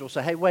the Jews will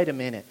say, hey, wait a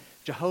minute.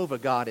 Jehovah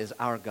God is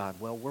our God.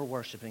 Well, we're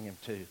worshiping him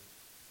too.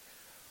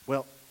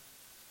 Well,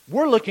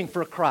 we're looking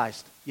for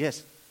Christ.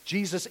 Yes,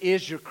 Jesus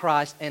is your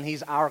Christ and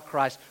he's our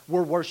Christ.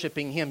 We're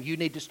worshiping him. You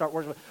need to start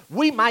worshiping.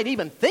 We might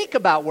even think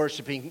about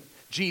worshiping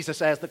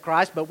Jesus as the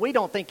Christ, but we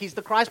don't think he's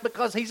the Christ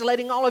because he's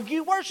letting all of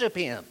you worship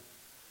him.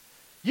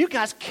 You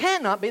guys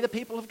cannot be the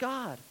people of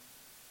God.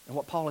 And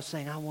what Paul is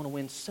saying, I want to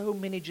win so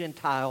many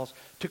Gentiles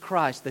to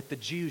Christ that the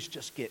Jews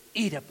just get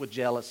eat up with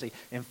jealousy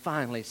and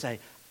finally say,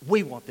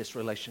 we want this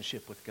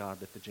relationship with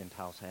God that the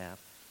Gentiles have.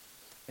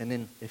 And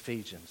then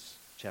Ephesians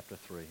chapter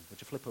 3.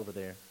 Would you flip over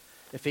there?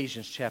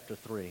 Ephesians chapter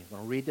 3. I'm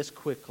going to read this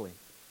quickly.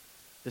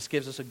 This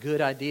gives us a good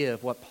idea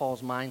of what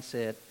Paul's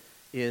mindset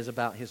is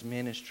about his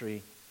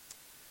ministry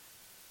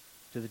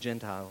to the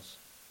Gentiles.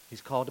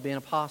 He's called to be an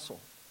apostle.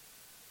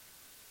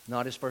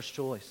 Not his first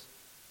choice.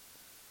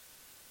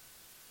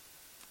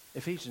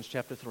 Ephesians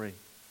chapter 3.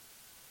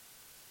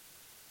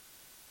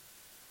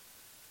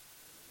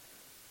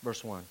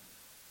 Verse 1.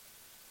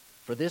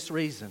 For this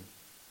reason,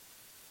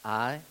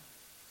 I,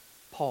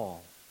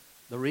 Paul,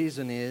 the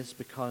reason is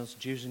because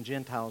Jews and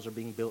Gentiles are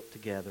being built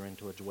together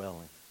into a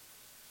dwelling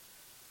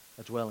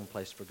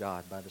place for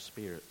God by the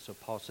Spirit. So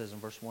Paul says in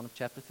verse 1 of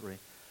chapter 3,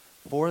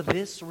 for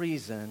this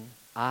reason,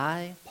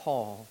 I,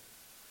 Paul,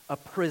 a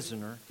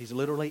prisoner, he's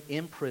literally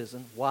in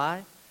prison.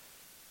 Why?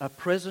 A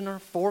prisoner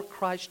for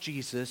Christ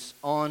Jesus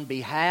on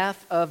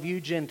behalf of you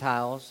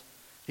Gentiles.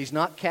 He's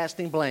not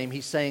casting blame.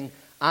 He's saying,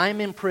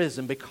 I'm in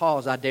prison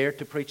because I dared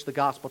to preach the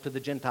gospel to the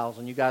Gentiles,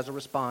 and you guys are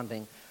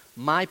responding.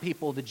 My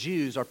people, the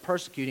Jews, are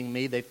persecuting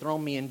me. They've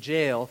thrown me in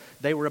jail.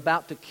 They were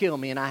about to kill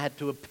me, and I had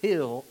to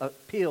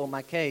appeal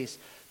my case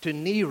to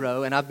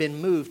Nero, and I've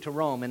been moved to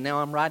Rome. And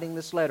now I'm writing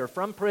this letter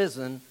from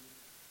prison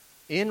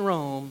in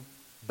Rome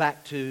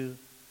back to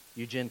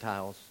you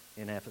Gentiles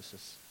in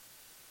Ephesus.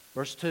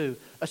 Verse 2,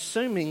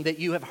 assuming that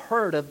you have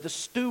heard of the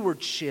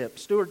stewardship.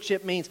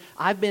 Stewardship means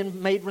I've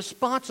been made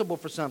responsible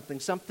for something.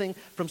 Something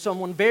from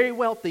someone very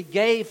wealthy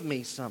gave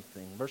me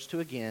something. Verse 2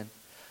 again.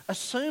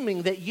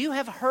 Assuming that you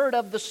have heard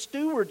of the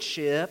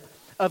stewardship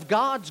of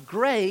God's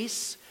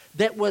grace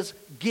that was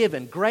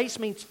given. Grace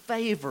means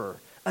favor,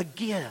 a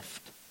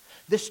gift.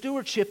 The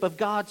stewardship of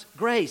God's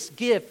grace,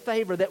 gift,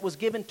 favor that was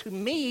given to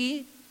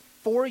me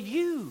for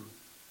you.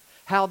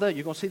 You're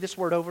going to see this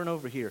word over and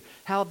over here.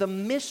 How the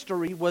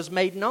mystery was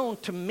made known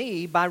to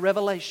me by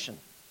revelation.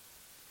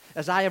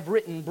 As I have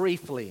written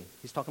briefly.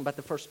 He's talking about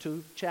the first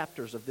 2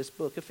 chapters of this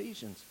book,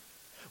 Ephesians.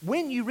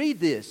 When you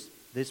read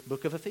this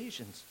book of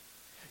Ephesians,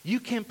 you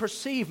can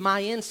perceive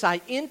my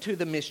insight into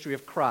the mystery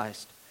of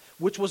Christ,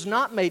 which was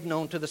not made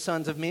known to the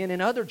sons of men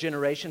in other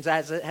generations,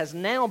 as it has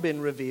now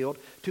been revealed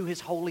to his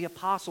holy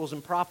apostles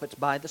and prophets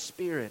by the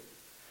Spirit.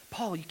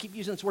 Paul, you keep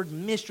using this word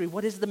mystery.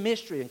 What is the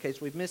mystery? In case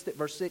we've missed it,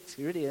 verse 6,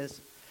 here it is.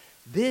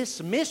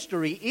 This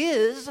mystery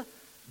is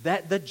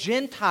that the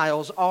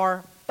Gentiles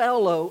are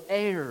fellow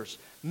heirs,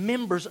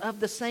 members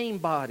of the same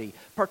body,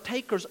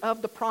 partakers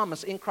of the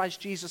promise in Christ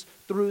Jesus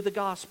through the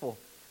gospel.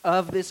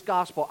 Of this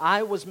gospel,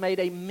 I was made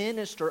a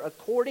minister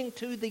according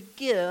to the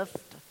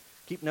gift,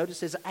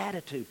 notice his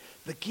attitude,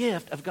 the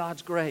gift of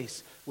God's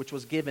grace, which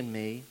was given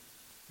me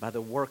by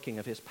the working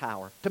of his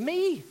power. To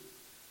me,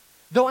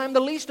 though I'm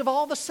the least of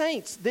all the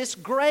saints, this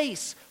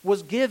grace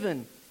was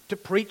given to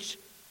preach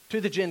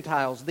to the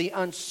Gentiles, the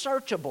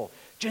unsearchable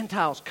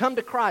Gentiles, come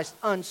to Christ,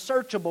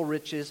 unsearchable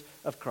riches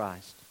of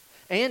Christ.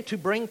 And to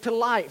bring to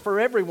light for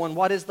everyone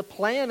what is the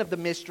plan of the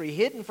mystery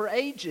hidden for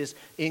ages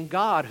in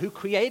God who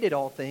created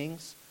all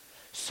things,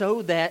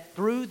 so that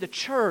through the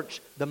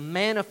church the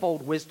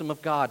manifold wisdom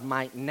of God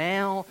might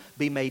now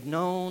be made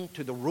known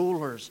to the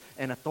rulers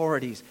and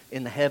authorities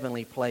in the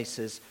heavenly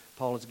places.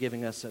 Paul is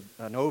giving us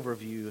an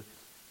overview,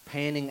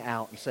 panning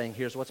out and saying,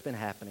 here's what's been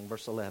happening.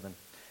 Verse 11.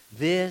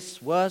 This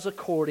was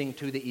according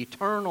to the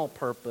eternal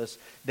purpose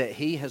that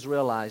he has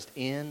realized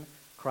in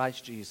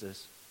Christ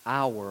Jesus,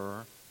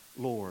 our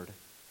Lord.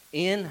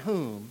 In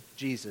whom,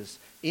 Jesus,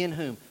 in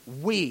whom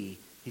we,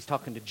 he's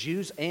talking to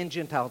Jews and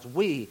Gentiles,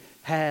 we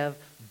have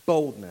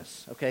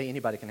boldness. Okay,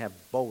 anybody can have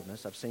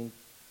boldness. I've seen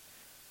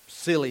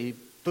silly,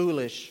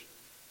 foolish,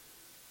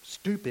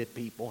 stupid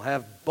people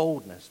have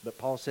boldness. But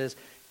Paul says,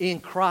 in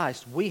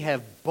Christ we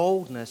have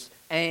boldness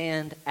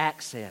and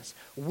access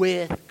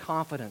with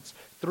confidence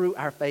through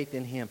our faith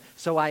in him.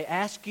 So I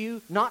ask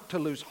you not to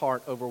lose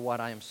heart over what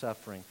I am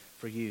suffering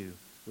for you,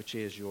 which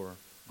is your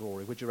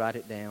glory. Would you write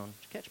it down? Did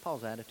you catch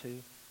Paul's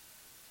attitude?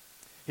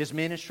 His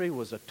ministry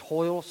was a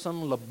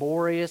toilsome,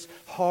 laborious,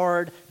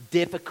 hard,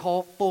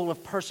 difficult, full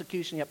of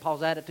persecution. Yet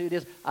Paul's attitude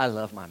is, I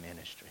love my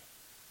ministry.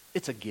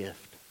 It's a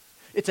gift.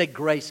 It's a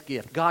grace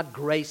gift. God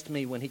graced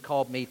me when he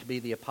called me to be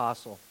the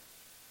apostle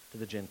to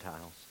the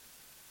Gentiles.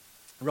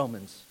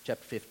 Romans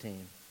chapter 15.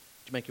 Did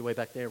you make your way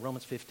back there?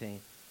 Romans 15.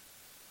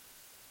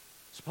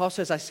 So Paul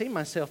says, I see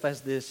myself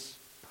as this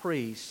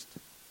priest.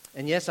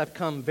 And yes, I've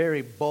come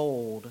very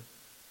bold.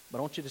 But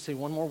I want you to see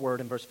one more word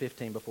in verse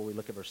 15 before we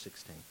look at verse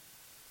 16.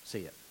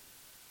 See it.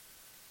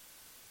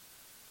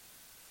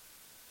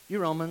 You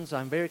Romans,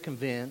 I'm very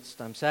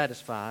convinced, I'm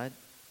satisfied,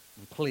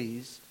 I'm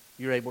pleased.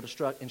 You're able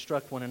to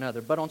instruct one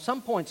another. But on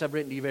some points I've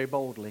written to you very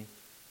boldly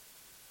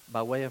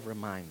by way of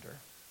reminder.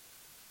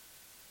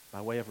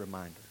 By way of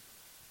reminder.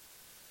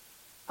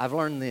 I've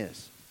learned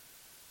this.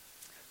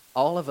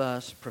 All of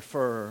us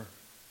prefer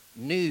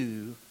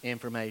new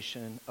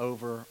information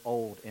over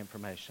old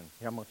information.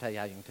 Here, I'm going to tell you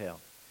how you can tell.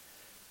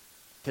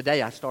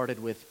 Today I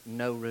started with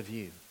no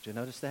review. Did you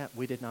notice that?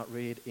 We did not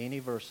read any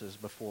verses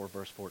before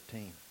verse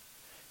 14.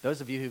 Those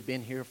of you who've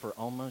been here for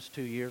almost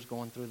 2 years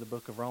going through the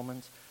book of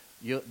Romans,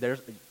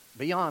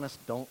 be honest,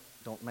 don't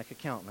make a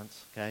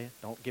countenance, okay?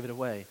 Don't give it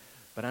away.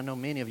 But I know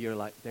many of you are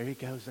like, there he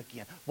goes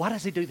again. Why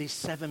does he do these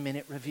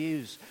 7-minute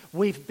reviews?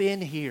 We've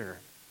been here,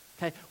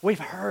 okay? We've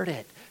heard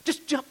it.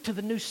 Just jump to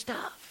the new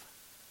stuff.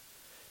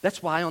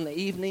 That's why on the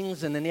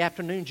evenings and in the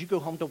afternoons you go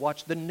home to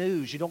watch the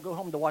news. You don't go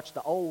home to watch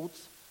the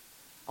olds.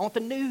 I want the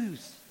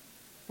news.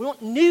 We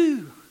want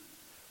new.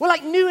 We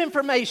like new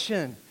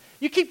information.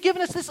 You keep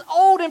giving us this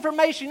old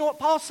information. You know what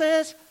Paul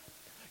says?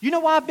 You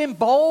know why I've been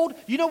bold?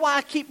 You know why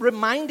I keep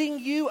reminding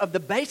you of the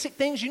basic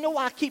things? You know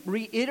why I keep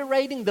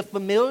reiterating the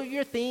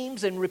familiar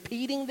themes and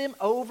repeating them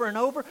over and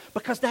over?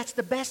 Because that's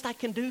the best I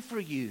can do for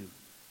you.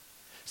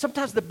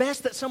 Sometimes the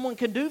best that someone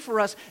can do for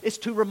us is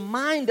to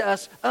remind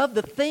us of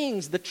the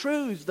things, the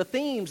truths, the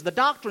themes, the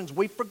doctrines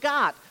we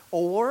forgot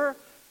or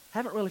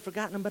haven't really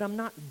forgotten them, but I'm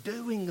not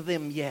doing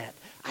them yet.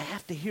 I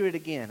have to hear it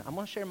again. I'm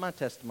going to share my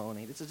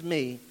testimony. This is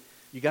me.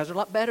 You guys are a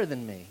lot better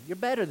than me. You're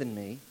better than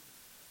me.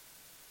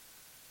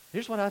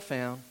 Here's what I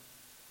found.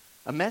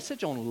 A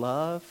message on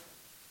love,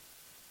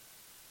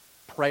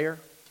 prayer,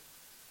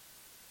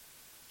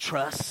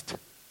 trust,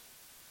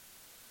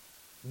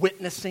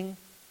 witnessing,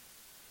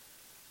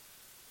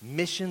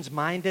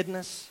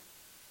 missions-mindedness,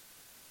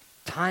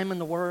 time in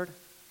the Word.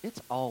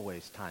 It's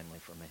always timely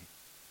for me.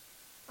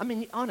 I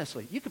mean,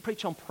 honestly, you could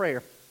preach on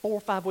prayer 4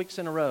 or 5 weeks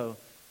in a row.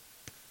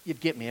 You'd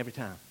get me every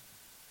time.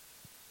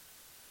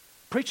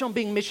 Preach on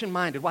being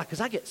mission-minded. Why? Because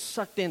I get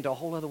sucked into a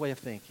whole other way of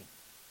thinking.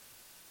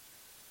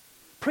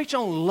 Preach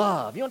on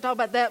love. You want to talk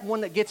about that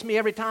one that gets me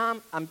every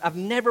time? I've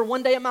never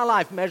one day in my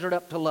life measured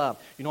up to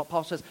love. You know what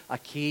Paul says? I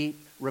keep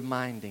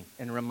reminding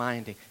and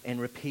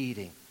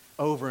repeating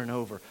over and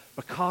over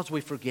because we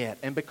forget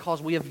and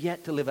because we have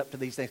yet to live up to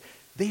these things.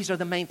 These are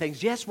the main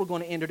things. Yes, we're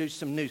going to introduce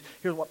some news.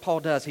 Here's what Paul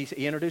does.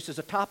 He introduces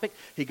a topic.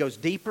 He goes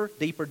deeper,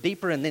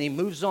 and then he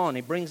moves on.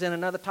 He brings in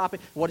another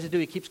topic. What does he do?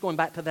 He keeps going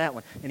back to that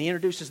one. And he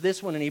introduces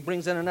this one, and he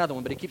brings in another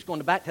one. But he keeps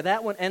going back to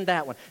that one.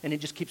 And he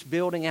just keeps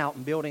building out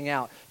and building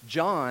out.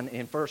 John,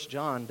 in 1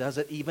 John, does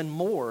it even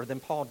more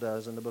than Paul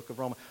does in the book of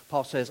Romans.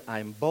 Paul says, I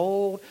am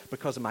bold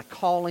because of my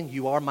calling.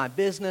 You are my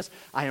business.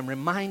 I am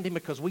reminding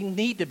because we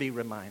need to be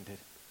reminded.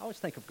 I always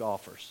think of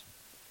golfers.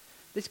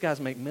 These guys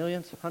make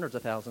millions, hundreds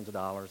of thousands of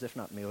dollars, if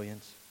not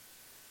millions.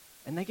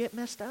 And they get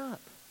messed up.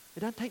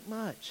 It doesn't take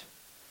much.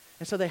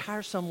 And so they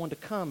hire someone to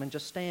come and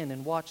just stand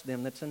and watch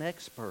them that's an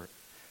expert,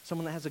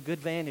 someone that has a good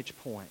vantage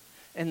point.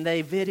 And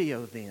they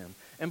video them.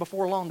 And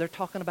before long, they're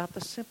talking about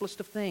the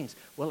simplest of things.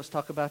 Well, let's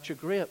talk about your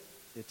grip.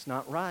 It's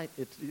not right.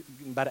 It's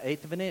about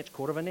 1/8 of an inch,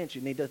 1/4 of an inch. You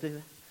need to do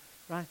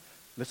that, right?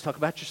 Let's talk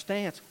about your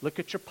stance. Look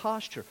at your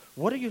posture.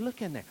 What are you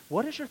looking at?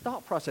 What is your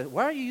thought process?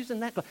 Why are you using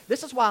that?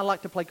 This is why I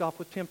like to play golf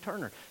with Tim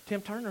Turner. Tim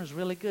Turner is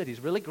really good. He's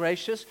really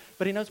gracious,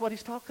 but he knows what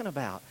he's talking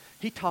about.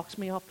 He talks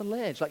me off the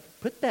ledge. Like,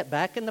 put that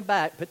back in the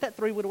back. Put that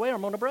 3-wood away or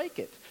I'm going to break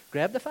it.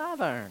 Grab the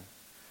 5-iron.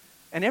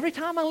 And every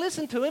time I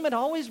listen to him, it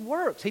always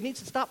works. He needs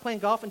to stop playing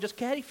golf and just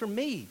caddy for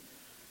me,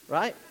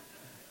 right?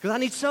 Because I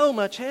need so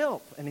much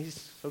help, and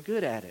he's so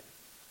good at it.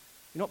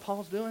 You know what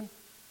Paul's doing?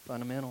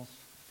 Fundamentals.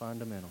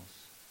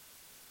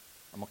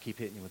 I'm going to keep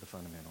hitting you with the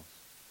fundamentals.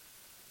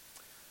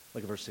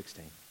 Look at verse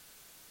 16.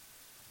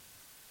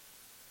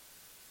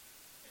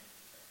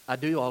 I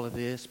do all of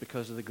this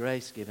because of the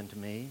grace given to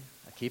me.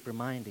 I keep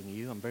reminding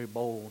you, I'm very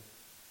bold.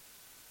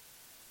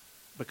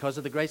 Because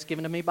of the grace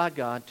given to me by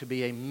God to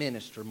be a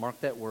minister.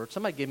 Mark that word.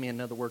 Somebody give me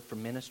another word for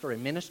minister. A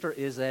minister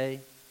is a,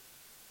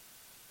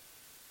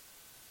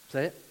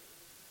 say it,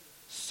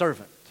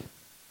 servant.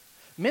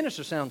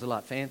 Minister sounds a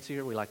lot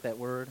fancier. We like that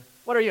word.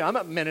 What are you? I'm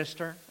a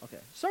minister. Okay.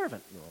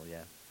 Servant. Oh,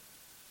 yeah.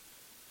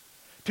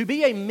 To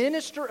be a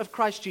minister of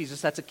Christ Jesus,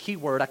 that's a key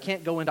word. I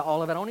can't go into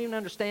all of it. I don't even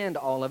understand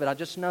all of it. I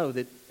just know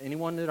that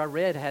anyone that I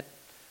read had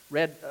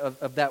read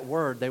of that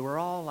word. They were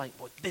all like,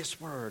 well, this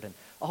word and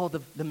all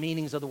the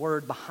meanings of the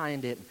word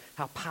behind it and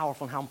how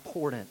powerful and how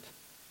important.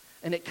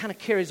 And it kind of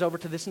carries over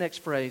to this next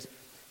phrase.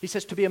 He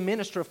says to be a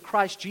minister of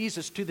Christ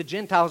Jesus to the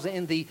Gentiles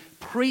in the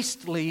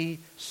priestly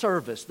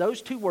service.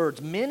 Those two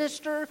words,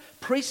 minister,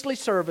 priestly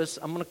service.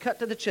 I'm going to cut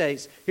to the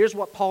chase. Here's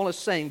what Paul is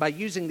saying by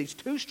using these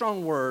two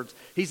strong words.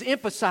 He's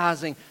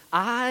emphasizing,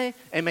 I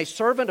am a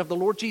servant of the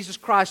Lord Jesus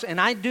Christ, and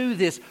I do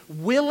this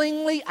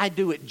willingly. I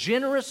do it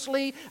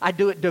generously. I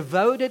do it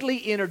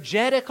devotedly,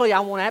 energetically. I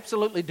want to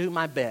absolutely do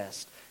my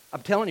best.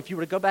 I'm telling you, if you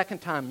were to go back in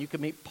time, you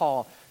could meet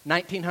Paul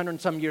 1900 and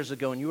some years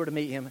ago, and you were to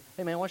meet him.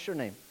 Hey, man, what's your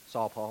name?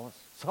 Saul Paulus.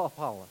 Saul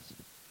Paulus.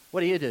 What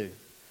do you do?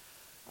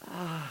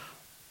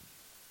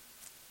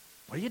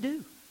 What do you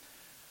do?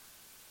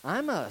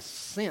 I'm a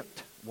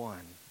sent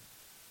one.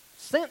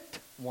 Sent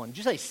one. Did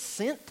you say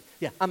sent?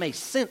 Yeah, I'm a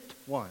sent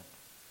one.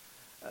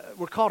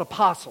 We're called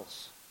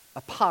apostles.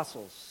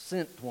 Apostles,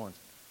 sent ones.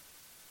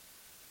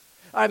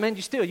 All right, man,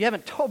 you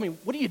haven't told me.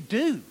 What do you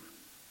do?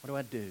 What do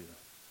I do?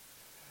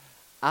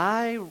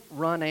 I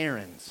run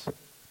errands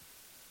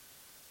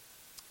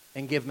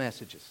and give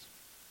messages.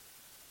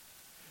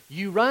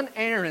 You run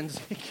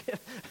errands.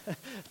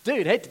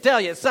 Dude, hate to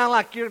tell you, it sounds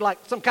like you're like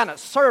some kind of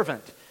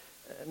servant.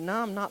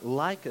 No, I'm not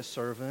like a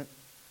servant.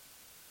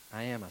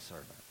 I am a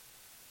servant.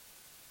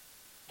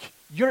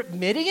 You're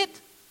admitting it?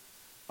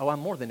 Oh,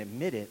 I'm more than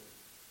admit it.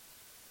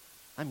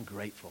 I'm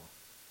grateful.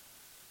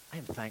 I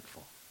am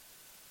thankful.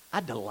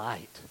 I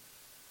delight.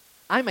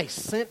 I'm a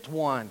sent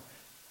one.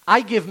 I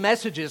give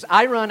messages.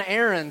 I run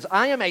errands.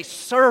 I am a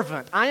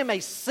servant. I am a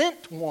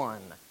sent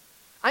one.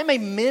 I'm a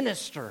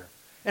minister.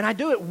 And I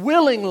do it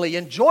willingly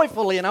and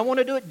joyfully, and I want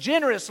to do it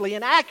generously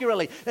and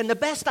accurately and the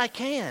best I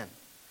can.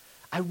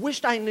 I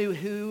wished I knew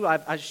who.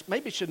 I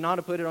maybe should not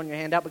have put it on your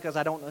handout because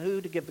I don't know who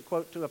to give the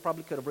quote to. I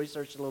probably could have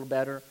researched it a little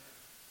better.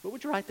 But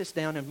would you write this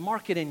down and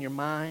mark it in your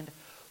mind?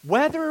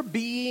 Whether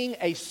being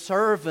a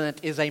servant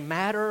is a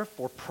matter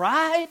for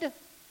pride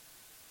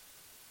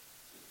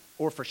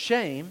or for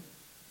shame,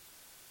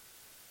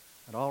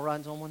 it all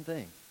rides on one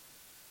thing.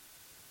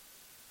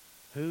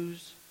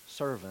 Whose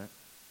servant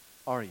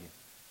are you?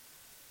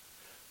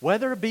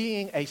 Whether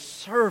being a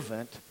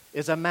servant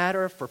is a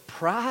matter for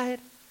pride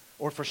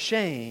or for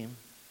shame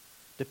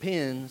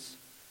depends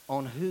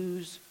on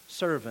whose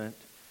servant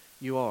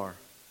you are.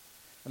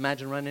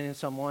 Imagine running into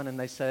someone and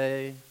they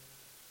say,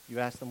 you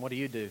ask them, what do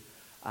you do?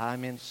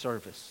 I'm in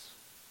service.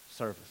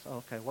 Service. Oh,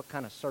 okay, what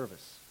kind of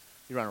service?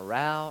 You run a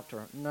route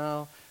or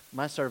no?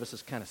 My service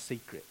is kind of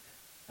secret.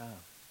 Oh.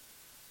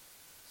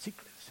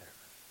 Secret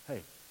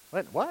service.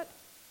 Hey, what?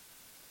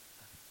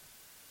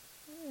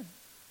 Yeah.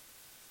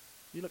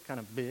 You look kind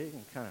of big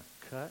and kind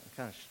of cut and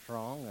kind of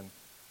strong. And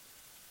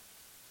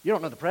you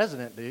don't know the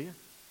president, do you?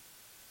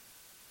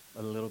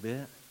 A little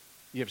bit.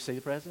 You ever see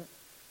the president?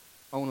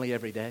 Only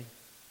every day.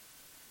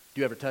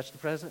 Do you ever touch the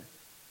president?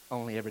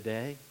 Only every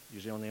day.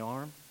 Usually on the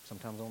arm,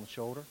 sometimes on the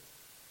shoulder.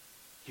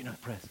 You know the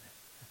president.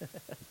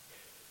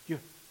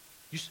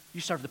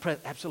 you serve the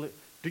president. Absolutely.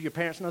 Do your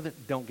parents know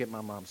that? Don't get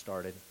my mom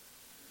started.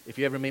 If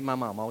you ever meet my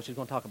mom, all she's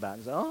going to talk about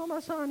is, oh, my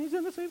son, he's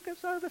in the Secret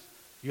Service.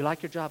 You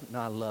like your job? No,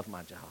 I love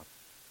my job.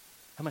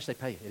 How much they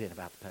pay? It ain't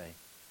about the pay.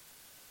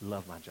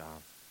 Love my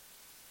job.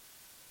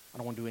 I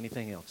don't want to do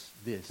anything else.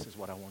 This is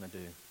what I want to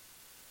do.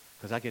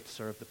 Because I get to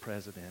serve the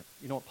president.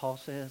 You know what Paul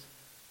says?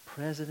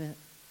 President,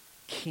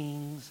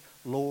 kings,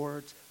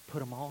 lords, put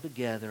them all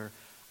together.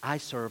 I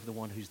serve the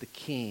one who's the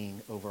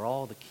king over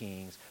all the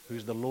kings,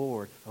 who's the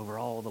Lord over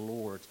all the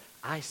lords.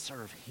 I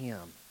serve him.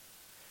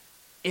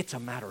 It's a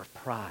matter of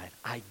pride.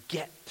 I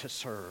get to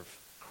serve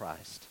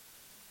Christ.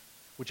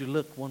 Would you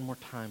look one more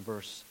time,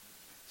 verse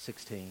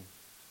 16?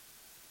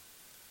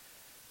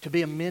 To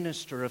be a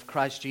minister of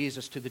Christ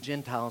Jesus to the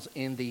Gentiles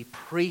in the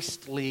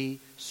priestly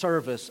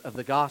service of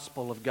the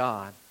gospel of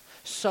God,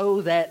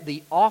 so that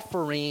the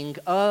offering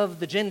of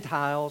the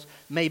Gentiles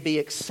may be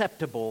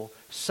acceptable,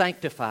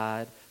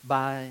 sanctified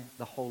by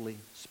the Holy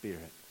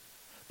Spirit.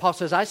 Paul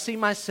says, I see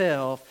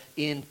myself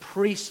in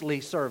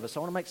priestly service. I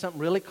want to make something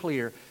really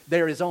clear.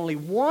 There is only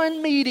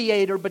one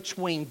mediator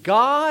between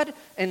God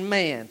and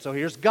man. So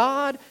here's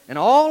God and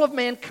all of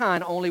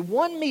mankind. Only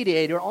one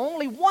mediator,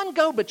 only one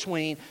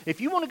go-between. If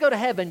you want to go to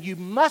heaven, you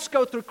must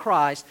go through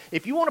Christ.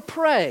 If you want to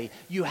pray,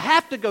 you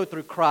have to go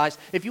through Christ.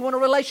 If you want a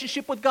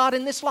relationship with God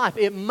in this life,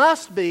 it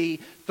must be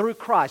through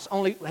Christ.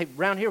 Only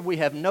around here we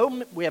have no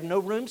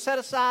room set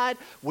aside.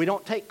 We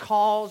don't take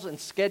calls and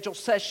schedule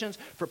sessions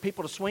for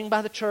people to swing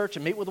by the church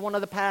and meet with one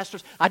of the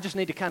pastors. I just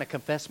need to kind of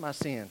confess my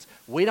sins.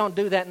 We don't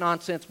do that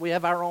nonsense. We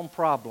have our own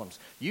problems.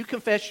 You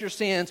confess your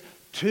sins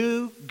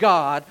to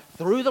God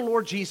through the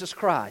Lord Jesus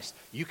Christ.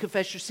 You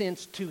confess your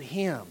sins to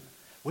Him.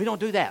 We don't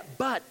do that.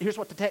 But here's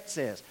what the text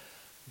says.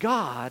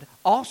 God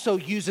also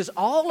uses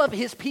all of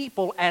His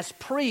people as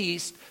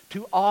priests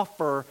to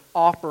offer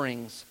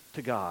offerings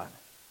to God.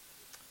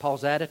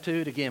 Paul's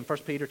attitude, again, 1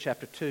 Peter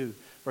chapter 2,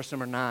 verse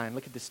number 9.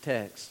 Look at this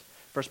text.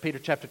 1 Peter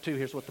chapter 2,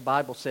 here's what the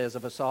Bible says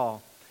of us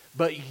all.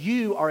 But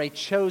you are a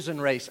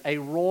chosen race, a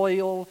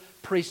royal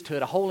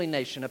priesthood, a holy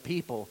nation, a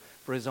people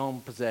for His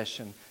own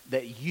possession,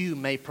 that you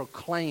may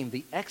proclaim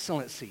the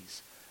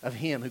excellencies of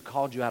Him who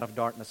called you out of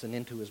darkness and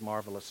into His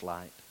marvelous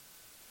light.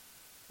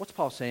 What's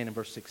Paul saying in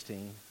verse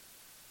 16?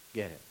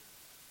 Get it.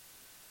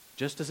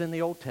 Just as in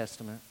the Old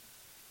Testament,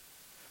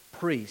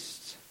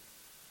 priests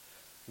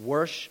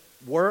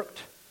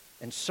worked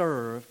and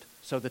served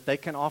so that they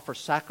can offer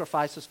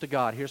sacrifices to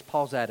God. Here's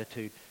Paul's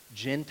attitude.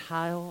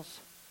 Gentiles,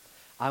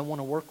 I want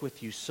to work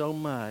with you so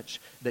much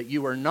that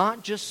you are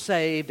not just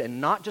saved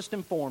and not just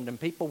informed. And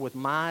people with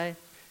my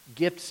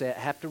gift set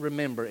have to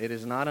remember it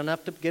is not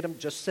enough to get them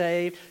just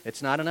saved.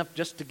 It's not enough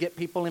just to get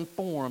people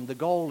informed. The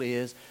goal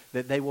is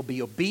that they will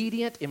be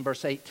obedient in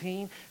verse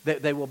 18,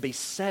 that they will be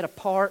set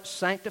apart,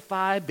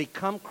 sanctified,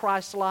 become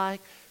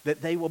Christ-like,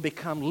 that they will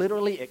become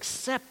literally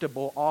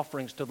acceptable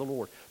offerings to the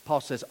Lord. Paul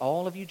says,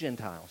 all of you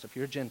Gentiles, if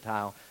you're a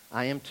Gentile,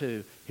 I am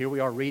too. Here we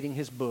are reading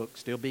his book,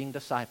 still being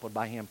discipled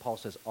by him. Paul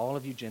says, all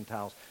of you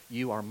Gentiles,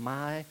 you are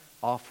my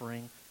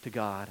offering to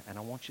God, and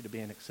I want you to be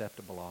an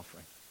acceptable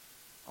offering.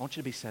 I want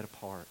you to be set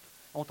apart.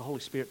 I want the Holy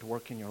Spirit to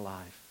work in your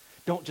life.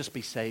 Don't just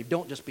be saved.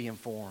 Don't just be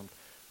informed.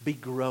 Be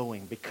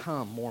growing.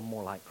 Become more and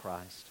more like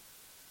Christ.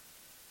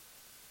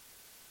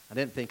 I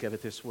didn't think of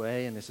it this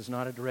way, and this is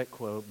not a direct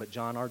quote, but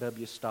John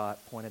R.W. Stott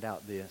pointed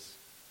out this.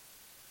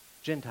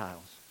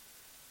 Gentiles.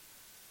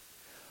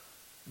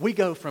 We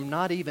go from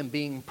not even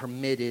being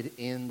permitted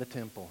in the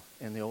temple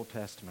in the Old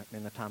Testament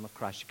in the time of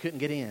Christ. You couldn't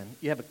get in.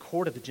 You have a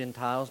court of the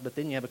Gentiles, but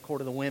then you have a court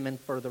of the women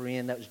further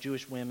in. That was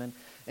Jewish women,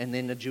 and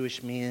then the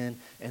Jewish men,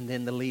 and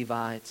then the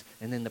Levites,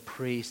 and then the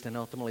priest, and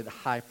ultimately the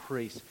high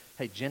priest.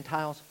 Hey,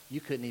 Gentiles,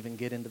 you couldn't even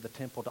get into the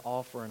temple to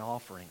offer an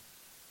offering.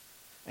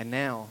 And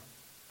now,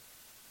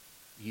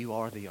 you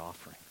are the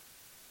offering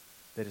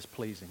that is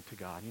pleasing to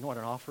God. You know what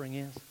an offering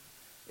is?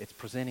 It's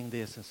presenting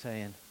this and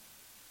saying,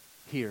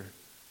 here,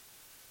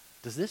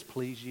 does this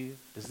please you?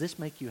 Does this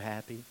make you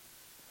happy?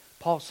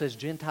 Paul says,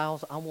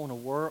 Gentiles, I want to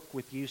work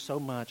with you so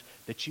much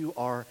that you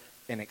are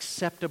an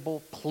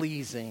acceptable,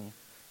 pleasing,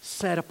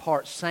 set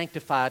apart,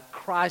 sanctified,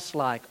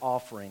 Christ-like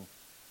offering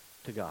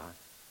to God.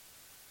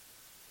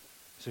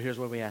 So here's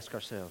where we ask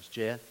ourselves,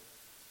 Jeff,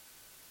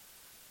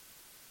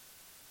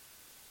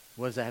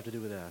 what does that have to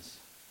do with us?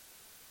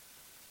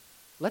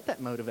 Let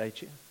that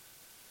motivate you.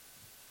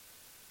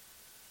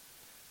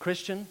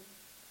 Christian,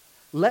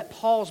 let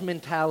Paul's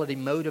mentality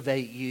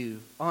motivate you,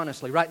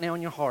 honestly, right now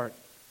in your heart.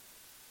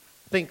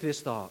 Think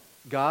this thought: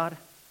 God,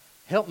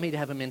 help me to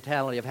have a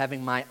mentality of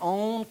having my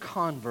own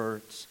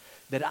converts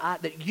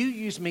that you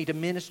use me to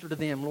minister to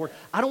them, Lord.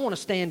 I don't want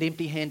to stand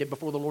empty-handed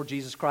before the Lord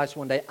Jesus Christ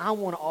one day. I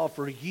want to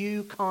offer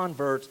you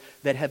converts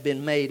that have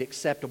been made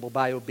acceptable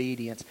by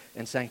obedience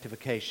and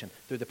sanctification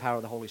through the power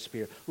of the Holy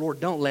Spirit. Lord,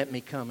 don't let me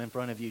come in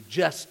front of you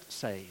just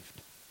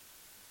saved.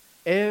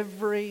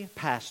 Every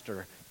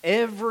pastor,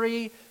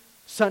 every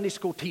Sunday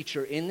school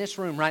teacher in this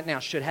room right now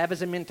should have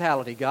as a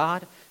mentality,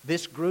 God,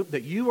 this group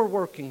that you are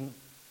working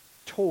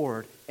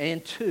toward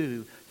and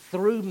to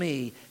through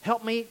me,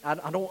 help me. I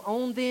don't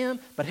own them,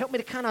 but help me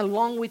to kind of,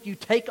 along with you,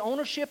 take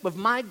ownership of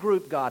my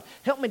group, God.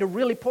 Help me to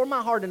really pour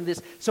my heart into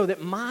this so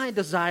that my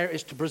desire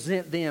is to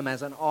present them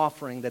as an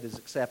offering that is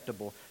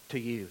acceptable to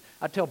you.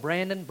 I tell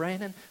Brandon,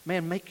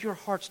 man, make your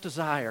heart's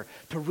desire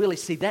to really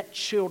see those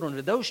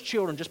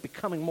children just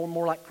becoming more and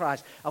more like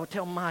Christ. I would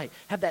tell Mike,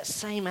 have that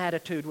same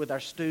attitude with our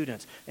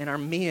students and our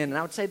men. And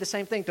I would say the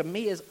same thing to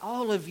me as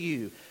all of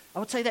you. I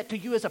would say that to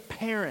you as a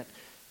parent.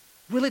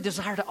 Really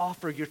desire to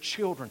offer your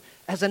children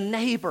as a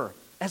neighbor,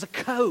 as a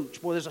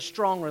coach. Boy, there's a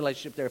strong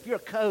relationship there. If you're a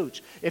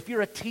coach, if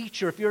you're a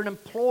teacher, if you're an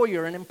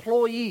employer, an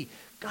employee,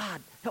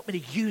 God, help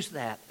me to use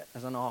that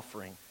as an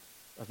offering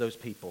of those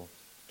people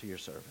to your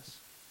service.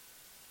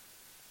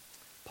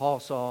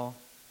 Paul saw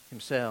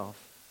himself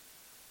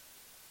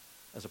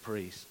as a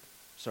priest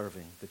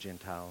serving the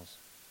Gentiles.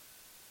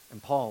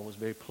 And Paul was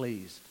very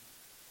pleased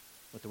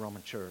with the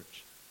Roman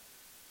church.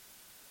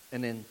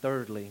 And then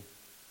thirdly,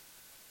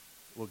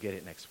 we'll get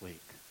it next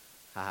week.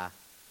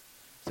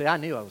 See, I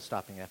knew I was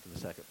stopping after the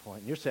second point.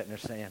 And you're sitting there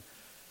saying,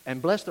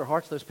 and bless their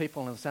hearts, those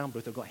people in the sound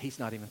booth are going, he's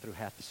not even through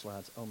half the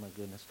slides. Oh my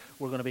goodness.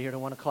 We're going to be here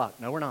till 1 o'clock.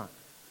 No, we're not.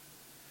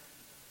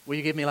 Will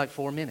you give me like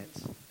 4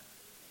 minutes?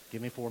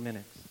 Give me 4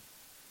 minutes.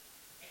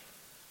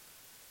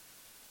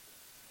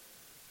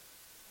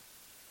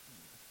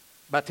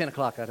 By 10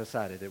 o'clock, I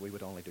decided that we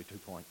would only do 2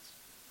 points.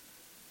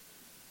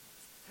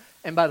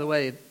 And by the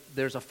way,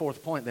 there's a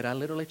fourth point that I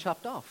literally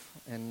chopped off,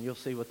 and you'll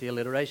see what the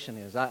alliteration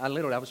is. I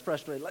was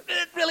frustrated. Like,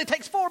 it really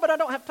takes 4, but I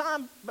don't have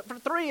time but for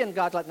 3. And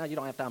God's like, no, you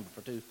don't have time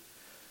but for 2.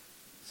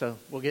 So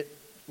we'll get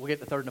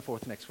the third and the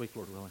fourth next week,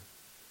 Lord willing.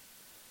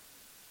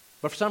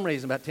 But for some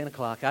reason, about 10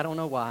 o'clock, I don't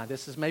know why.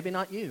 This is maybe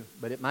not you,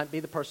 but it might be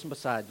the person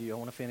beside you. I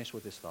want to finish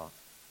with this thought.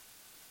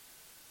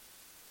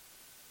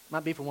 It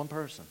might be for one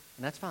person,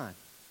 and that's fine.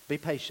 Be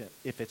patient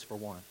if it's for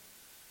one.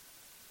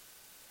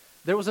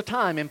 There was a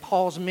time in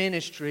Paul's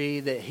ministry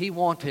that he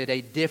wanted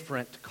a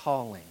different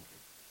calling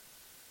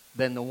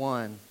than the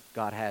one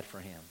God had for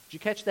him. Did you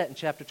catch that in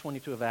chapter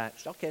 22 of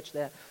Acts? Y'all catch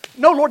that?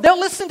 No, Lord, don't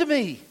listen to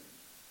me.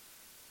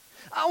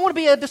 I want to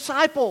be a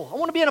disciple. I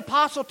want to be an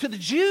apostle to the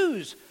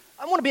Jews.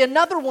 I want to be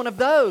another one of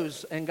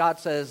those. And God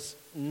says,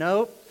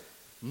 nope.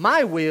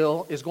 My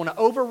will is going to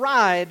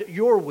override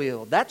your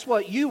will. That's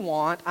what you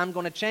want. I'm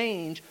going to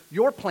change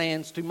your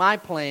plans to my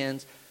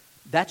plans.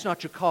 That's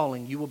not your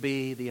calling. You will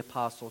be the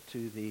apostle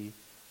to the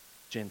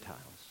Gentiles.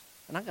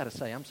 And I got to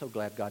say, I'm so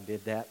glad God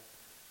did that.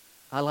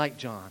 I like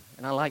John,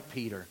 and I like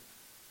Peter.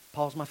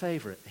 Paul's my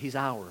favorite. He's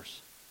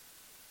ours.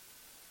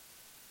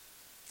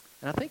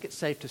 And I think it's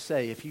safe to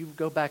say, if you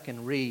go back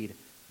and read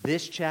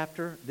this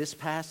chapter, this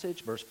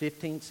passage, verse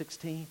 15,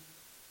 16,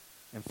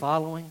 and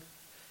following,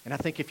 and I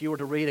think if you were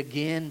to read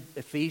again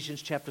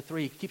Ephesians chapter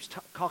 3, he keeps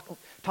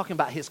talking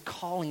about his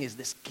calling is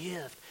this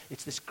gift.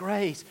 It's this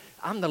grace.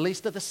 I'm the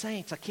least of the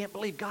saints. I can't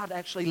believe God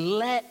actually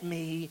let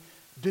me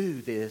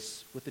do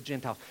this with the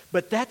Gentiles.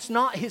 But that's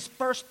not his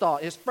first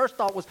thought. His first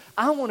thought was,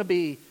 I want to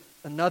be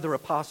another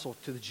apostle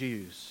to the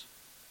Jews.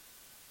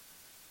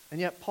 And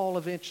yet Paul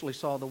eventually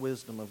saw the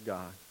wisdom of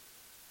God.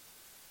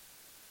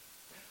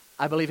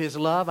 I believe his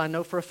love, I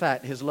know for a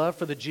fact, his love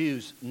for the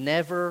Jews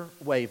never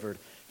wavered.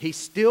 He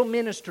still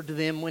ministered to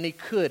them when he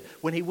could.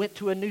 When he went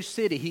to a new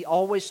city, he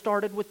always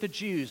started with the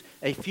Jews.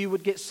 A few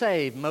would get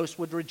saved, most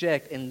would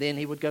reject, and then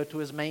he would go to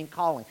his main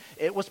calling.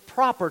 It was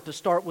proper to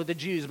start with the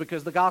Jews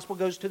because the gospel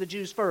goes to the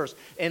Jews first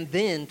and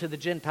then to the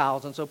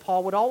Gentiles. And so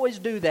Paul would always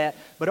do that,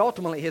 but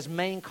ultimately his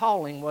main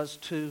calling was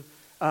to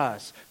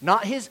us.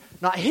 Not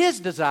his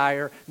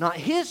desire, not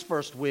his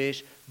first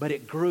wish, but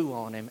it grew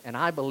on him. And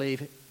I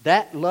believe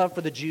that love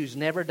for the Jews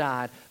never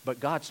died,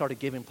 but God started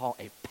giving Paul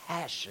a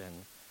passion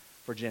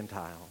for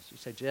Gentiles. You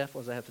say, Jeff,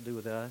 what does that have to do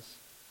with us?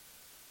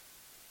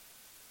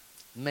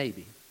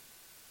 Maybe.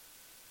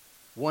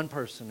 One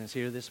person is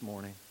here this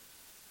morning,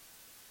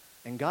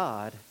 and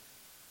God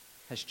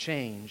has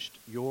changed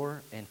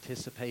your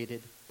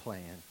anticipated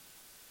plan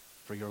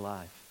for your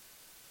life.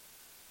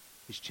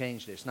 He's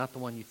changed it. It's not the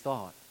one you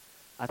thought.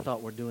 I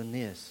thought we're doing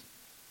this,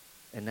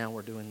 and now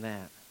we're doing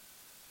that.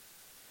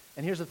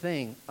 And here's the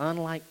thing.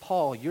 Unlike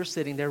Paul, you're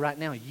sitting there right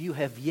now. You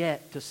have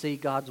yet to see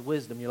God's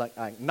wisdom. You're like,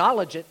 I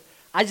acknowledge it.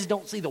 I just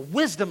don't see the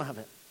wisdom of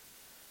it.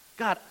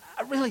 God,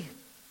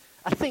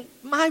 I think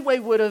my way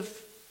would have...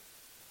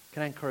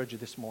 Can I encourage you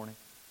this morning?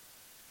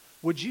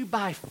 Would you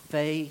by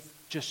faith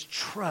just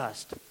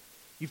trust?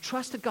 You've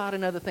trusted God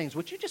in other things.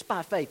 Would you just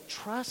by faith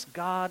trust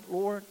God,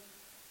 Lord?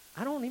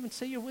 I don't even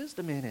see your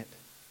wisdom in it.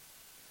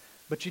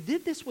 But you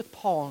did this with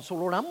Paul, and so,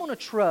 Lord, I'm going to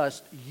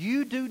trust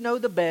you do know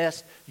the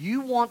best.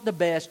 You want the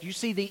best. You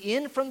see the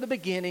end from the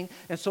beginning,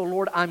 and so,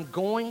 Lord, I'm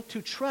going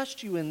to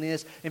trust you in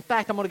this. In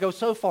fact, I'm going to go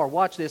so far.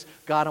 Watch this.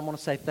 God, I'm going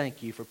to say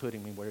thank you for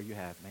putting me where you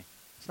have me.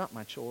 It's not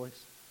my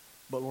choice,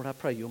 but, Lord, I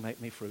pray you'll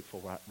make me fruitful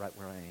right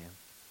where I am.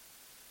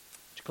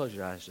 Would you close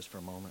your eyes just for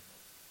a moment?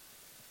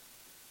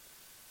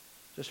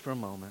 Just for a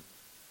moment.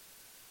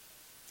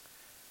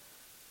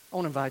 I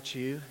want to invite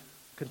you,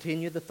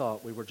 continue the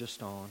thought we were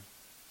just on.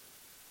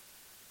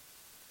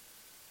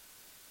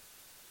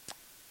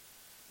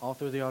 All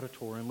through the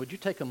auditorium, would you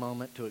take a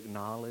moment to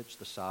acknowledge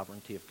the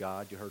sovereignty of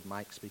God? You heard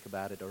Mike speak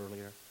about it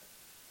earlier.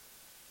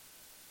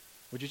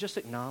 Would you just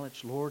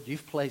acknowledge, Lord,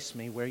 you've placed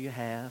me where you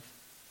have,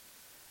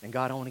 and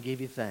God, I want to give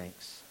you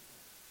thanks.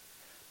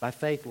 By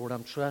faith, Lord,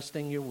 I'm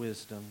trusting your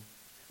wisdom.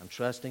 I'm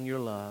trusting your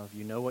love.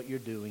 You know what you're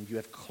doing. You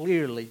have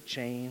clearly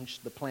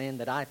changed the plan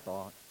that I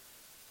thought.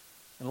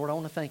 And Lord, I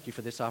want to thank you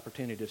for this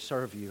opportunity to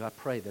serve you. I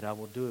pray that I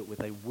will do it with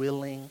a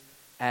willing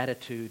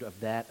attitude of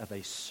that of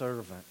a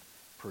servant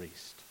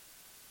priest.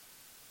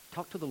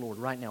 Talk to the Lord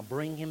right now.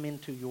 Bring him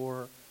into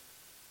your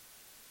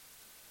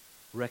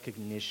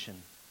recognition.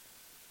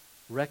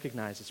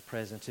 Recognize his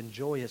presence.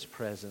 Enjoy his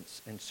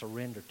presence and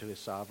surrender to his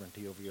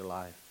sovereignty over your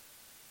life.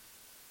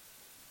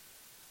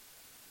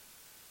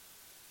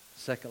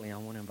 Secondly, I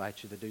want to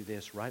invite you to do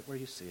this right where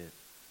you sit.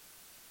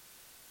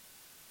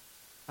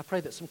 I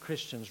pray that some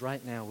Christians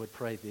right now would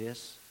pray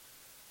this.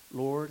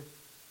 Lord,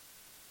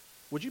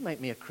 would you make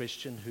me a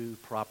Christian who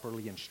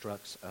properly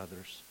instructs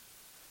others?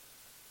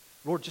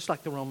 Lord, just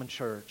like the Roman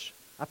church,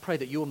 I pray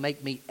that you will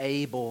make me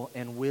able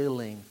and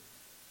willing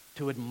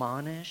to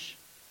admonish,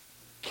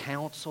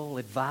 counsel,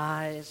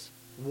 advise,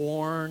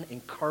 warn,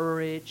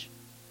 encourage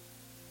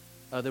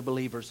other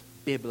believers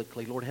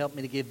biblically. Lord, help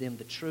me to give them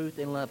the truth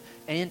in love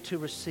and to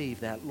receive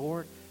that.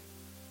 Lord,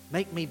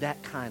 make me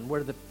that kind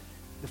where the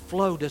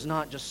flow does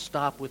not just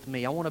stop with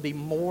me. I want to be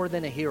more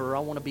than a hearer. I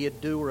want to be a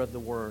doer of the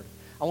word.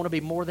 I want to be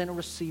more than a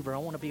receiver. I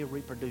want to be a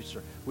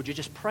reproducer. Would you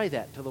just pray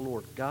that to the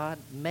Lord? God,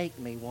 make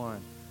me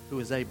one who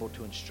is able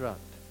to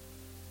instruct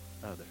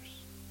others.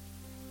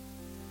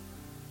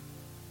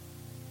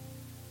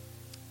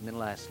 And then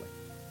lastly,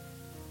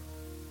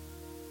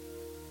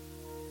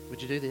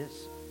 would you do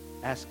this?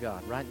 Ask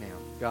God right now,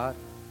 God,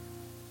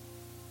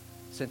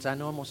 since I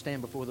know I'm going to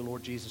stand before the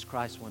Lord Jesus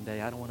Christ one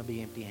day, I don't want to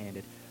be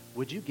empty-handed.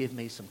 Would you give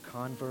me some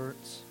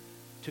converts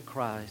to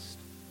Christ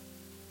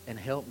and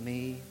help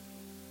me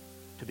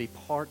to be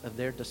part of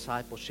their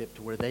discipleship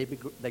to where they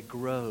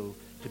grow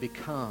to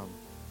become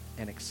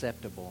an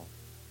acceptable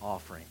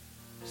offering,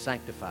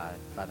 sanctified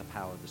by the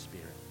power of the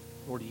Spirit.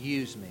 Lord,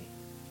 use me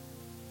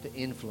to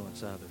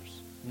influence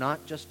others,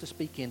 not just to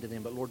speak into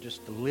them, but Lord,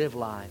 just to live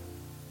life,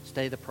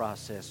 stay the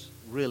process,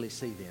 really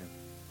see them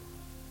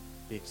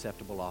be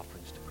acceptable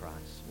offerings to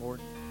Christ.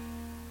 Lord,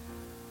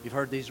 you've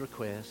heard these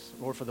requests.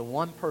 Lord, for the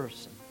one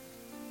person,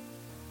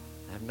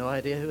 I have no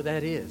idea who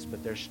that is,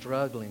 but they're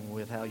struggling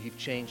with how you've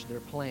changed their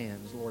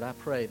plans. Lord, I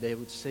pray they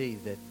would see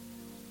that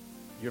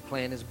your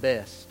plan is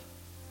best.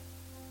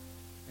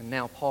 And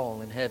now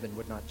Paul in heaven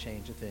would not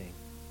change a thing.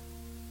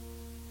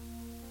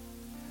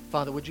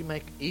 Father, would you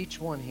make each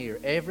one here,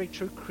 every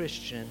true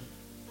Christian,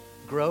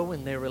 grow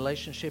in their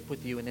relationship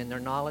with you and in their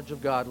knowledge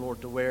of God,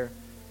 Lord, to where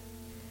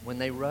when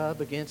they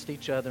rub against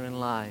each other in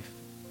life,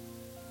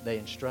 they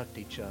instruct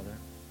each other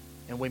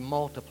and we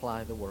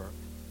multiply the work.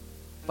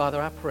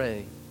 Father, I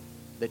pray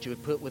that you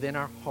would put within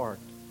our heart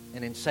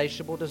an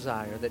insatiable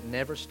desire that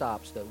never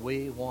stops, that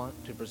we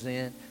want to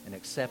present an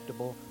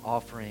acceptable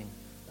offering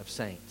of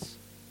saints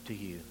to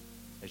you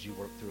as you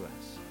work through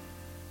us.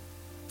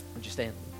 Would you stand?